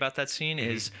bothers me about that scene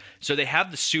is so they have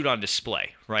the suit on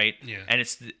display, right? Yeah, and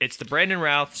it's the Brandon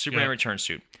Routh Superman Return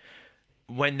suit.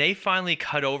 When they finally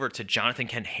cut over to Jonathan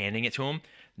Kent handing it to him,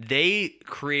 they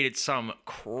created some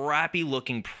crappy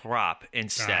looking prop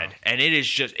instead, and it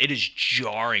is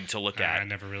jarring to look at. I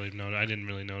never really noticed. I didn't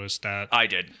really notice that. I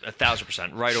did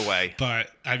 1,000% right away.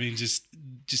 But I mean, just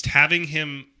having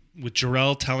him with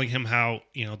Jarrell telling him how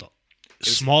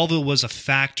Smallville was a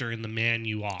factor in the man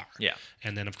you are. Yeah,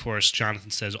 and then of course Jonathan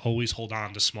says, "Always hold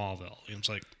on to Smallville." And it's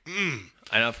like,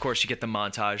 And of course you get the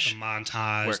montage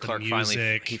where Clark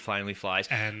finally flies.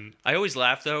 And I always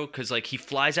laugh though because like he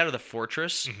flies out of the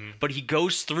fortress, but he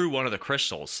goes through one of the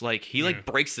crystals. Like he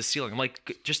breaks the ceiling. I'm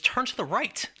like, just turn to the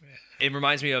right. Yeah. It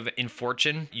reminds me of in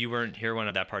Fortune. You weren't here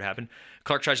when that part happened.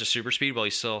 Clark tries to super speed while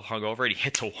he's still hung over, and he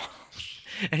hits a wall,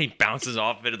 and he bounces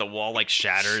off it, and the wall like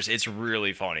shatters. It's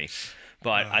really funny.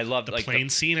 But I love the plane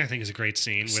scene. I think is a great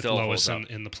scene with Lois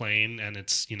in the plane, and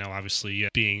it's obviously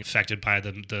being affected by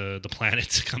the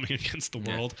planet coming against the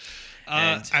world.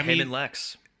 And him and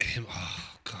Lex.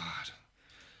 Oh God.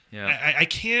 Yeah. I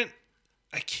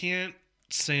can't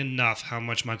say enough how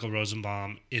much Michael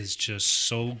Rosenbaum is just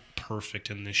so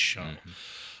perfect in this show.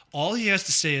 All he has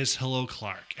to say is "Hello,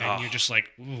 Clark," and you're just like,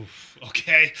 "Oof,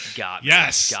 okay, got me.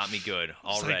 Yes, got me good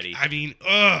already." Like, I mean,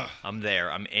 I'm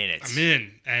there. I'm in it. I'm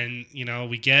in, and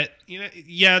we get,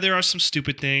 there are some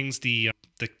stupid things. The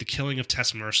killing of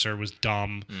Tess Mercer was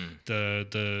dumb.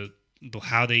 The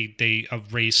how they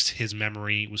erased his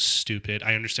memory was stupid.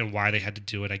 I understand why they had to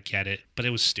do it. I get it, but it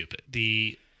was stupid.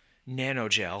 The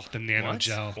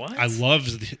nanogel. What? I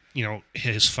loved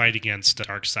his fight against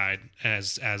Darkseid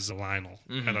as Lionel.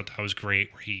 I thought that was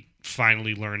great, where he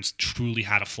finally learns truly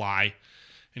how to fly,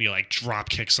 and he like drop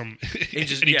kicks him. He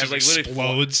just like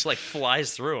explodes, like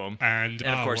flies through him. And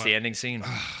of course the ending scene.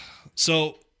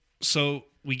 So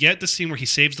we get the scene where he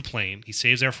saves the plane. He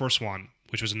saves Air Force One,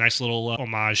 which was a nice little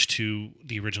homage to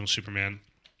the original Superman.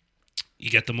 You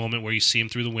get the moment where you see him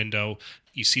through the window.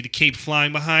 You see the cape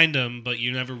flying behind him, but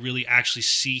you never really actually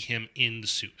see him in the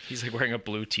suit. He's like wearing a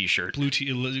blue T-shirt.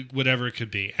 Whatever it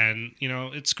could be. And,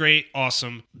 it's great,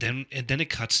 awesome. Then it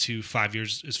cuts to 5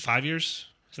 years. Is 5 years?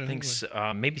 I think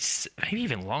maybe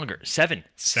even longer. 7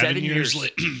 7 years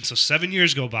later. So 7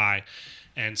 years go by,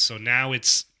 and so now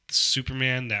it's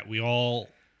Superman that we all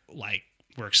like.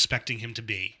 We're expecting him to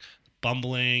be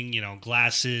bumbling,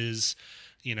 glasses,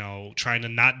 trying to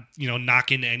not,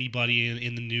 knock into anybody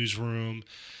in the newsroom.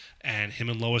 And him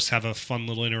and Lois have a fun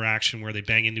little interaction where they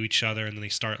bang into each other and then they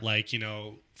start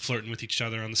flirting with each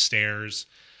other on the stairs.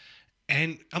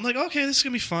 And I'm like, okay, this is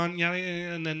gonna be fun. Yeah,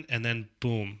 and then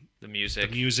boom. The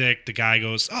music. The guy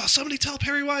goes, oh, somebody tell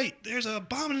Perry White there's a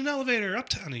bomb in an elevator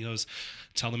uptown. And he goes,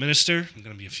 tell the minister I'm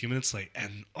gonna be a few minutes late.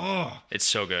 And it's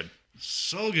so good.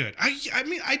 So good. I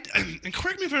mean, and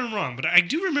correct me if I'm wrong, but I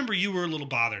do remember you were a little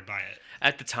bothered by it.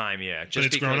 At the time, yeah. But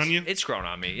it's grown on you? It's grown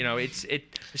on me.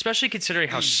 Especially considering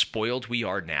how spoiled we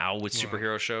are now with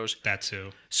superhero shows. That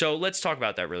too. So let's talk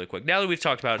about that really quick. Now that we've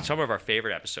talked about some of our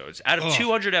favorite episodes, out of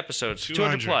 200 episodes,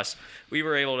 200 plus, we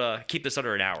were able to keep this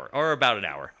under an hour, or about an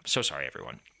hour. I'm so sorry,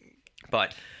 everyone.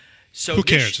 But... So who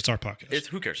cares? It's our podcast.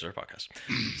 Who cares? It's our podcast.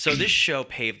 So this show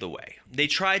paved the way. They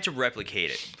tried to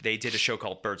replicate it. They did a show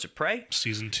called Birds of Prey.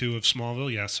 Season 2 of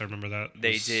Smallville. Yes, I remember that.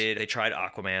 They tried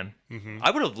Aquaman. Mm-hmm.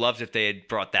 I would have loved if they had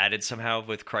brought that in somehow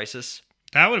with Crisis.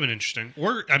 That would have been interesting.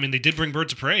 Or, I mean, they did bring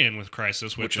Birds of Prey in with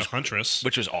Crisis, which was Huntress.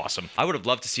 Which was awesome. I would have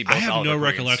loved to see both. I have no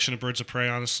recollection of Birds of Prey,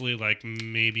 honestly. Like,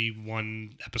 maybe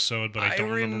one episode, but I don't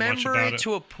remember much about it.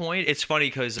 To a point. It's funny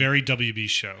because... Very WB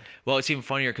show. Well, it's even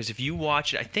funnier because if you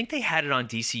watch it, I think they had it on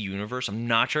DC Universe. I'm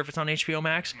not sure if it's on HBO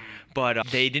Max, but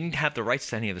they didn't have the rights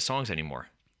to any of the songs anymore.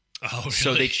 Oh, really?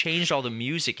 So they changed all the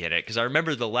music in it because I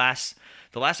remember the last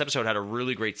episode had a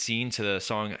really great scene to the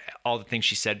song All the Things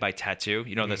She Said by Tattoo.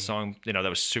 That song, that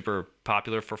was super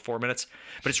popular for 4 minutes.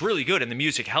 But it's really good, and the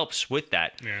music helps with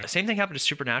that. Yeah. Same thing happened to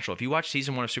Supernatural. If you watch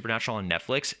season 1 of Supernatural on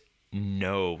Netflix,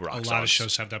 no rock songs. A lot of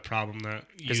shows have that problem that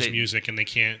use music, and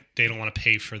they don't want to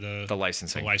pay for the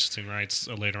licensing rights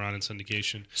later on in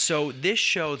syndication. So this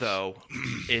show, though,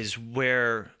 is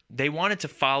where they wanted to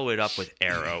follow it up with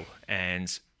Arrow,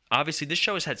 and... Obviously, this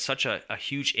show has had such a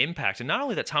huge impact. And not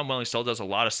only that Tom Welling still does a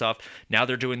lot of stuff, now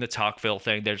they're doing the Talkville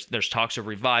thing. There's talks of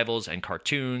revivals and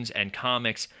cartoons and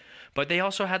comics. But they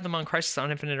also had them on Crisis on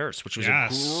Infinite Earths, which was a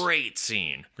great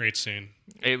scene. Great scene.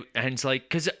 And it's like,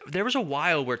 because there was a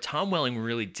while where Tom Welling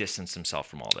really distanced himself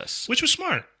from all this. Which was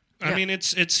smart. Yeah. I mean,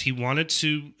 he wanted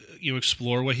to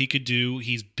explore what he could do.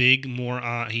 He's big more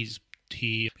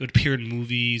he would appear in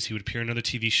movies. He would appear in other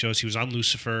TV shows. He was on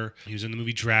Lucifer. He was in the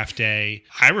movie Draft Day.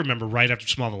 I remember right after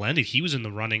Smallville ended, he was in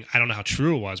the running. I don't know how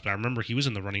true it was, but I remember he was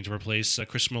in the running to replace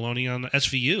Chris Maloney on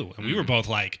SVU. And we were both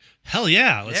like, hell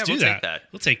yeah, let's do that.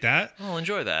 We'll take that. We'll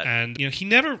enjoy that. And he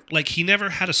never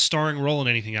had a starring role in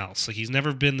anything else. Like, he's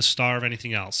never been the star of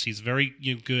anything else. He's very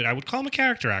good. I would call him a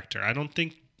character actor. I don't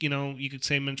think you could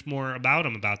say much more about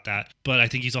him about that. But I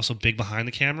think he's also big behind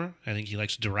the camera. I think he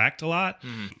likes to direct a lot.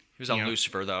 Mm-hmm. He was on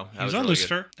Lucifer, though. He was on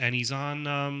Lucifer, and he's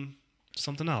on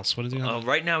something else. What is he on?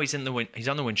 Right now, he's on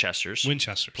the Winchesters.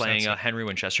 Playing Henry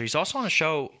Winchester. He's also on a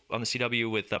show on the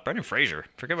CW with Brendan Fraser.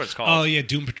 Forget what it's called. Oh yeah,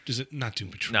 Is it not Doom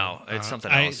Patrol? No, it's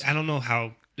something else. I don't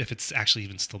know if it's actually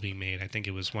even still being made. I think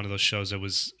it was one of those shows that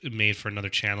was made for another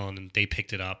channel, and then they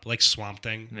picked it up, like Swamp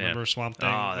Thing. Yeah. Remember Swamp Thing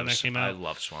when that came out? I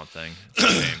love Swamp Thing.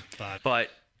 But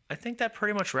I think that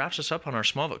pretty much wraps us up on our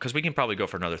Smallville, because we can probably go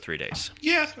for another 3 days.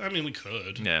 Yeah, I mean, we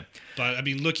could. Yeah. But, I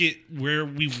mean, look at where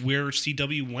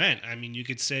CW went. I mean, you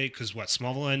could say, because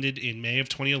Smallville ended in May of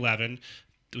 2011.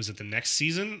 Was it the next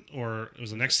season? Or it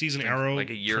was the next season Arrow like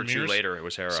a year premieres? Or two later, it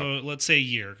was Arrow. So let's say a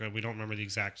year. We don't remember the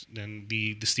exact. Then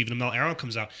the Stephen Amell Arrow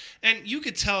comes out. And you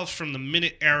could tell from the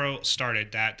minute Arrow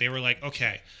started that they were like,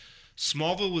 okay,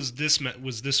 Smallville was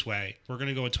this way. We're going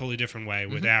to go a totally different way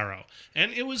with Arrow,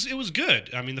 and it was good.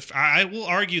 I mean, I will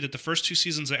argue that the first 2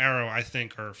 seasons of Arrow, I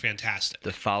think, are fantastic.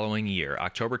 The following year,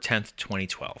 October 10th,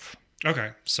 2012.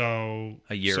 Okay, so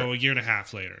a year and a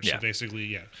half later. Yeah. So basically,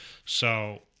 yeah.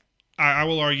 So I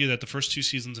will argue that the first 2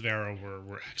 seasons of Arrow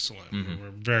were excellent. Mm-hmm.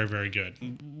 Were very, very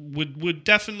good. Would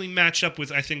definitely match up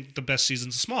with, I think, the best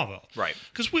seasons of Smallville. Right.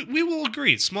 Because we will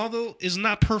agree, Smallville is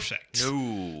not perfect.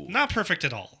 No. Not perfect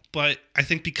at all. But I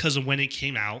think because of when it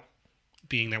came out,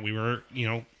 being that we were,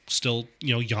 still,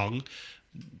 young,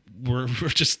 we're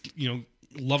just,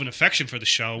 love and affection for the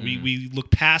show. Mm. We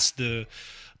look past the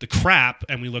crap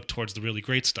and we look towards the really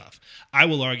great stuff. I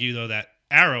will argue, though, that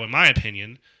Arrow, in my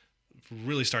opinion,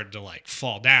 really started to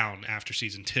fall down after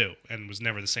season 2 and was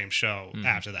never the same show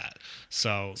after that.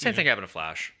 So same thing happened to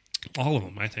Flash. All of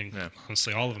them, I think. Yeah.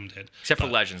 Honestly, all of them did. Except for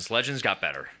Legends. Legends got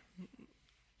better.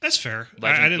 That's fair.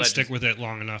 I didn't stick with it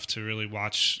long enough to really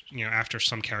watch. After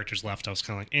some characters left, I was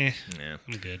kind of like, Yeah.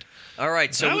 I'm good. All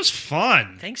right, so that was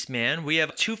fun. Thanks, man. We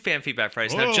have 2 Fan Feedback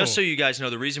Fridays. Now, just so you guys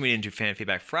know, the reason we didn't do Fan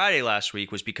Feedback Friday last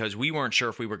week was because we weren't sure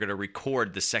if we were going to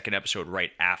record the second episode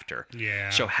right after.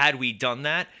 Yeah. So had we done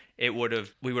that, we would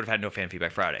have had no Fan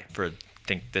Feedback Friday for, I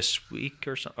think, this week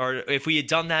or so. Or if we had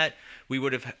done that, we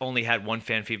would have only had 1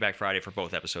 Fan Feedback Friday for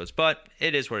both episodes, but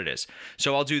it is what it is.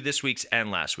 So I'll do this week's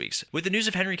and last week's. With the news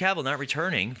of Henry Cavill not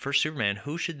returning for Superman,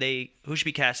 who should be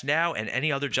cast now, and any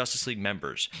other Justice League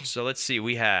members? So let's see.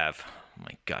 We have, oh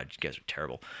my God, you guys are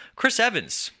terrible. Chris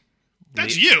Evans.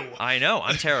 That's you. I know,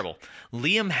 I'm terrible.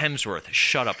 Liam Hemsworth.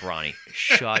 Shut up, Ronnie.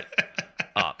 Shut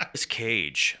up. This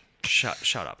Cage.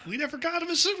 Shut up. We never got him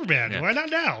as Superman. Yeah. Why not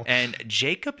now? And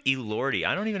Jacob Elordi.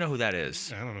 I don't even know who that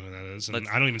is. I don't know who that is. And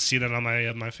I don't even see that on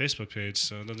my Facebook page,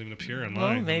 so it doesn't even appear in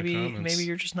Well, maybe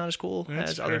you're just not as cool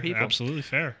as fair. other people. Absolutely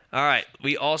fair. All right.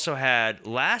 We also had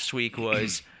last week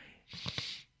was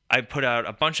I put out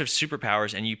a bunch of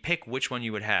superpowers, and you pick which one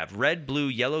you would have: red, blue,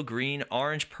 yellow, green,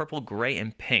 orange, purple, gray,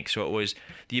 and pink. So it was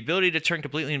the ability to turn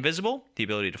completely invisible, the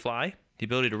ability to fly, the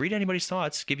ability to read anybody's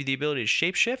thoughts, give you the ability to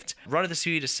shapeshift, run at the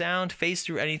speed of sound, phase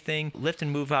through anything, lift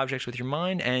and move objects with your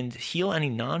mind, and heal any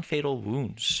non-fatal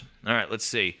wounds. All right, let's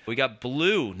see. We got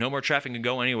blue, no more traffic can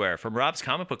go anywhere, from Rob's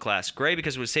comic book class. Gray,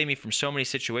 because it would save me from so many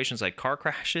situations like car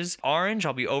crashes. Orange,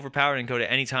 I'll be overpowered and go to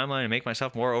any timeline and make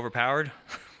myself more overpowered.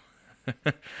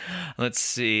 Let's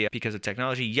see, because of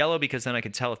technology. Yellow, because then I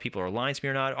can tell if people are lying to me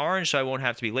or not. Orange, so I won't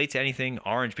have to be late to anything.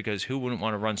 Orange, because who wouldn't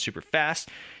want to run super fast?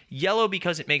 Yellow,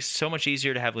 because it makes it so much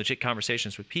easier to have legit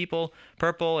conversations with people.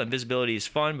 Purple, invisibility is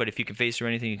fun, but if you can phase through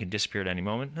anything, you can disappear at any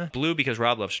moment. Blue, because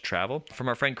Rob loves to travel. From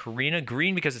our friend Karina.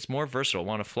 Green, because it's more versatile.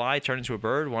 Want to fly, turn into a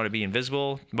bird. Want to be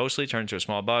invisible, mostly turn into a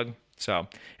small bug. So,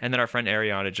 and then our friend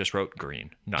Ariana just wrote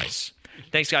green. Nice.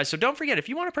 Thanks, guys. So don't forget, if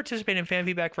you want to participate in Fan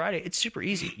Feedback Friday, it's super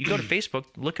easy. You go to Facebook,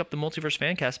 look up the Multiverse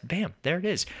Fancast, bam, there it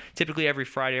is. Typically every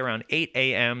Friday around 8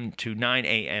 a.m. to 9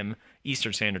 a.m.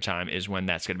 Eastern Standard Time is when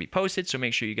that's going to be posted. So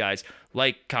make sure you guys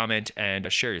like, comment,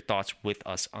 and share your thoughts with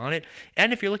us on it.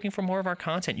 And if you're looking for more of our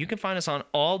content, you can find us on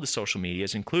all the social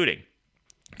medias, including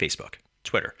Facebook,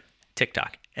 Twitter,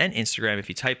 TikTok, and Instagram. If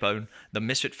you type in The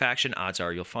Misfit Faction, odds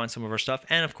are you'll find some of our stuff.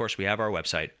 And of course, we have our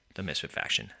website,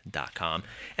 themisfitfaction.com.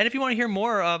 And if you want to hear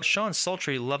more of Sean's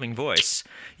sultry, loving voice,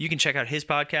 you can check out his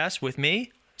podcast with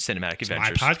me, Cinematic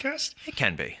Adventures. My podcast? It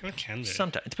can be. It can be.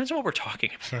 Sometimes. It depends on what we're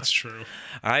talking about. That's true.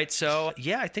 All right, so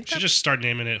yeah, I think should just start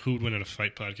naming it Who'd Win in a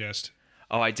Fight podcast.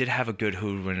 Oh, I did have a good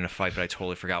Who Would Win in a Fight, but I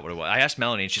totally forgot what it was. I asked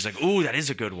Melanie, and she's like, ooh, that is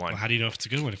a good one. Well, how do you know if it's a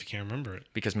good one if you can't remember it?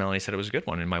 Because Melanie said it was a good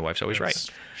one, and my wife's always right.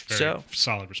 So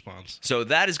solid response. So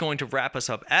that is going to wrap us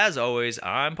up. As always,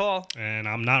 I'm Paul. And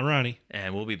I'm not Ronnie.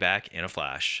 And we'll be back in a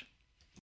flash.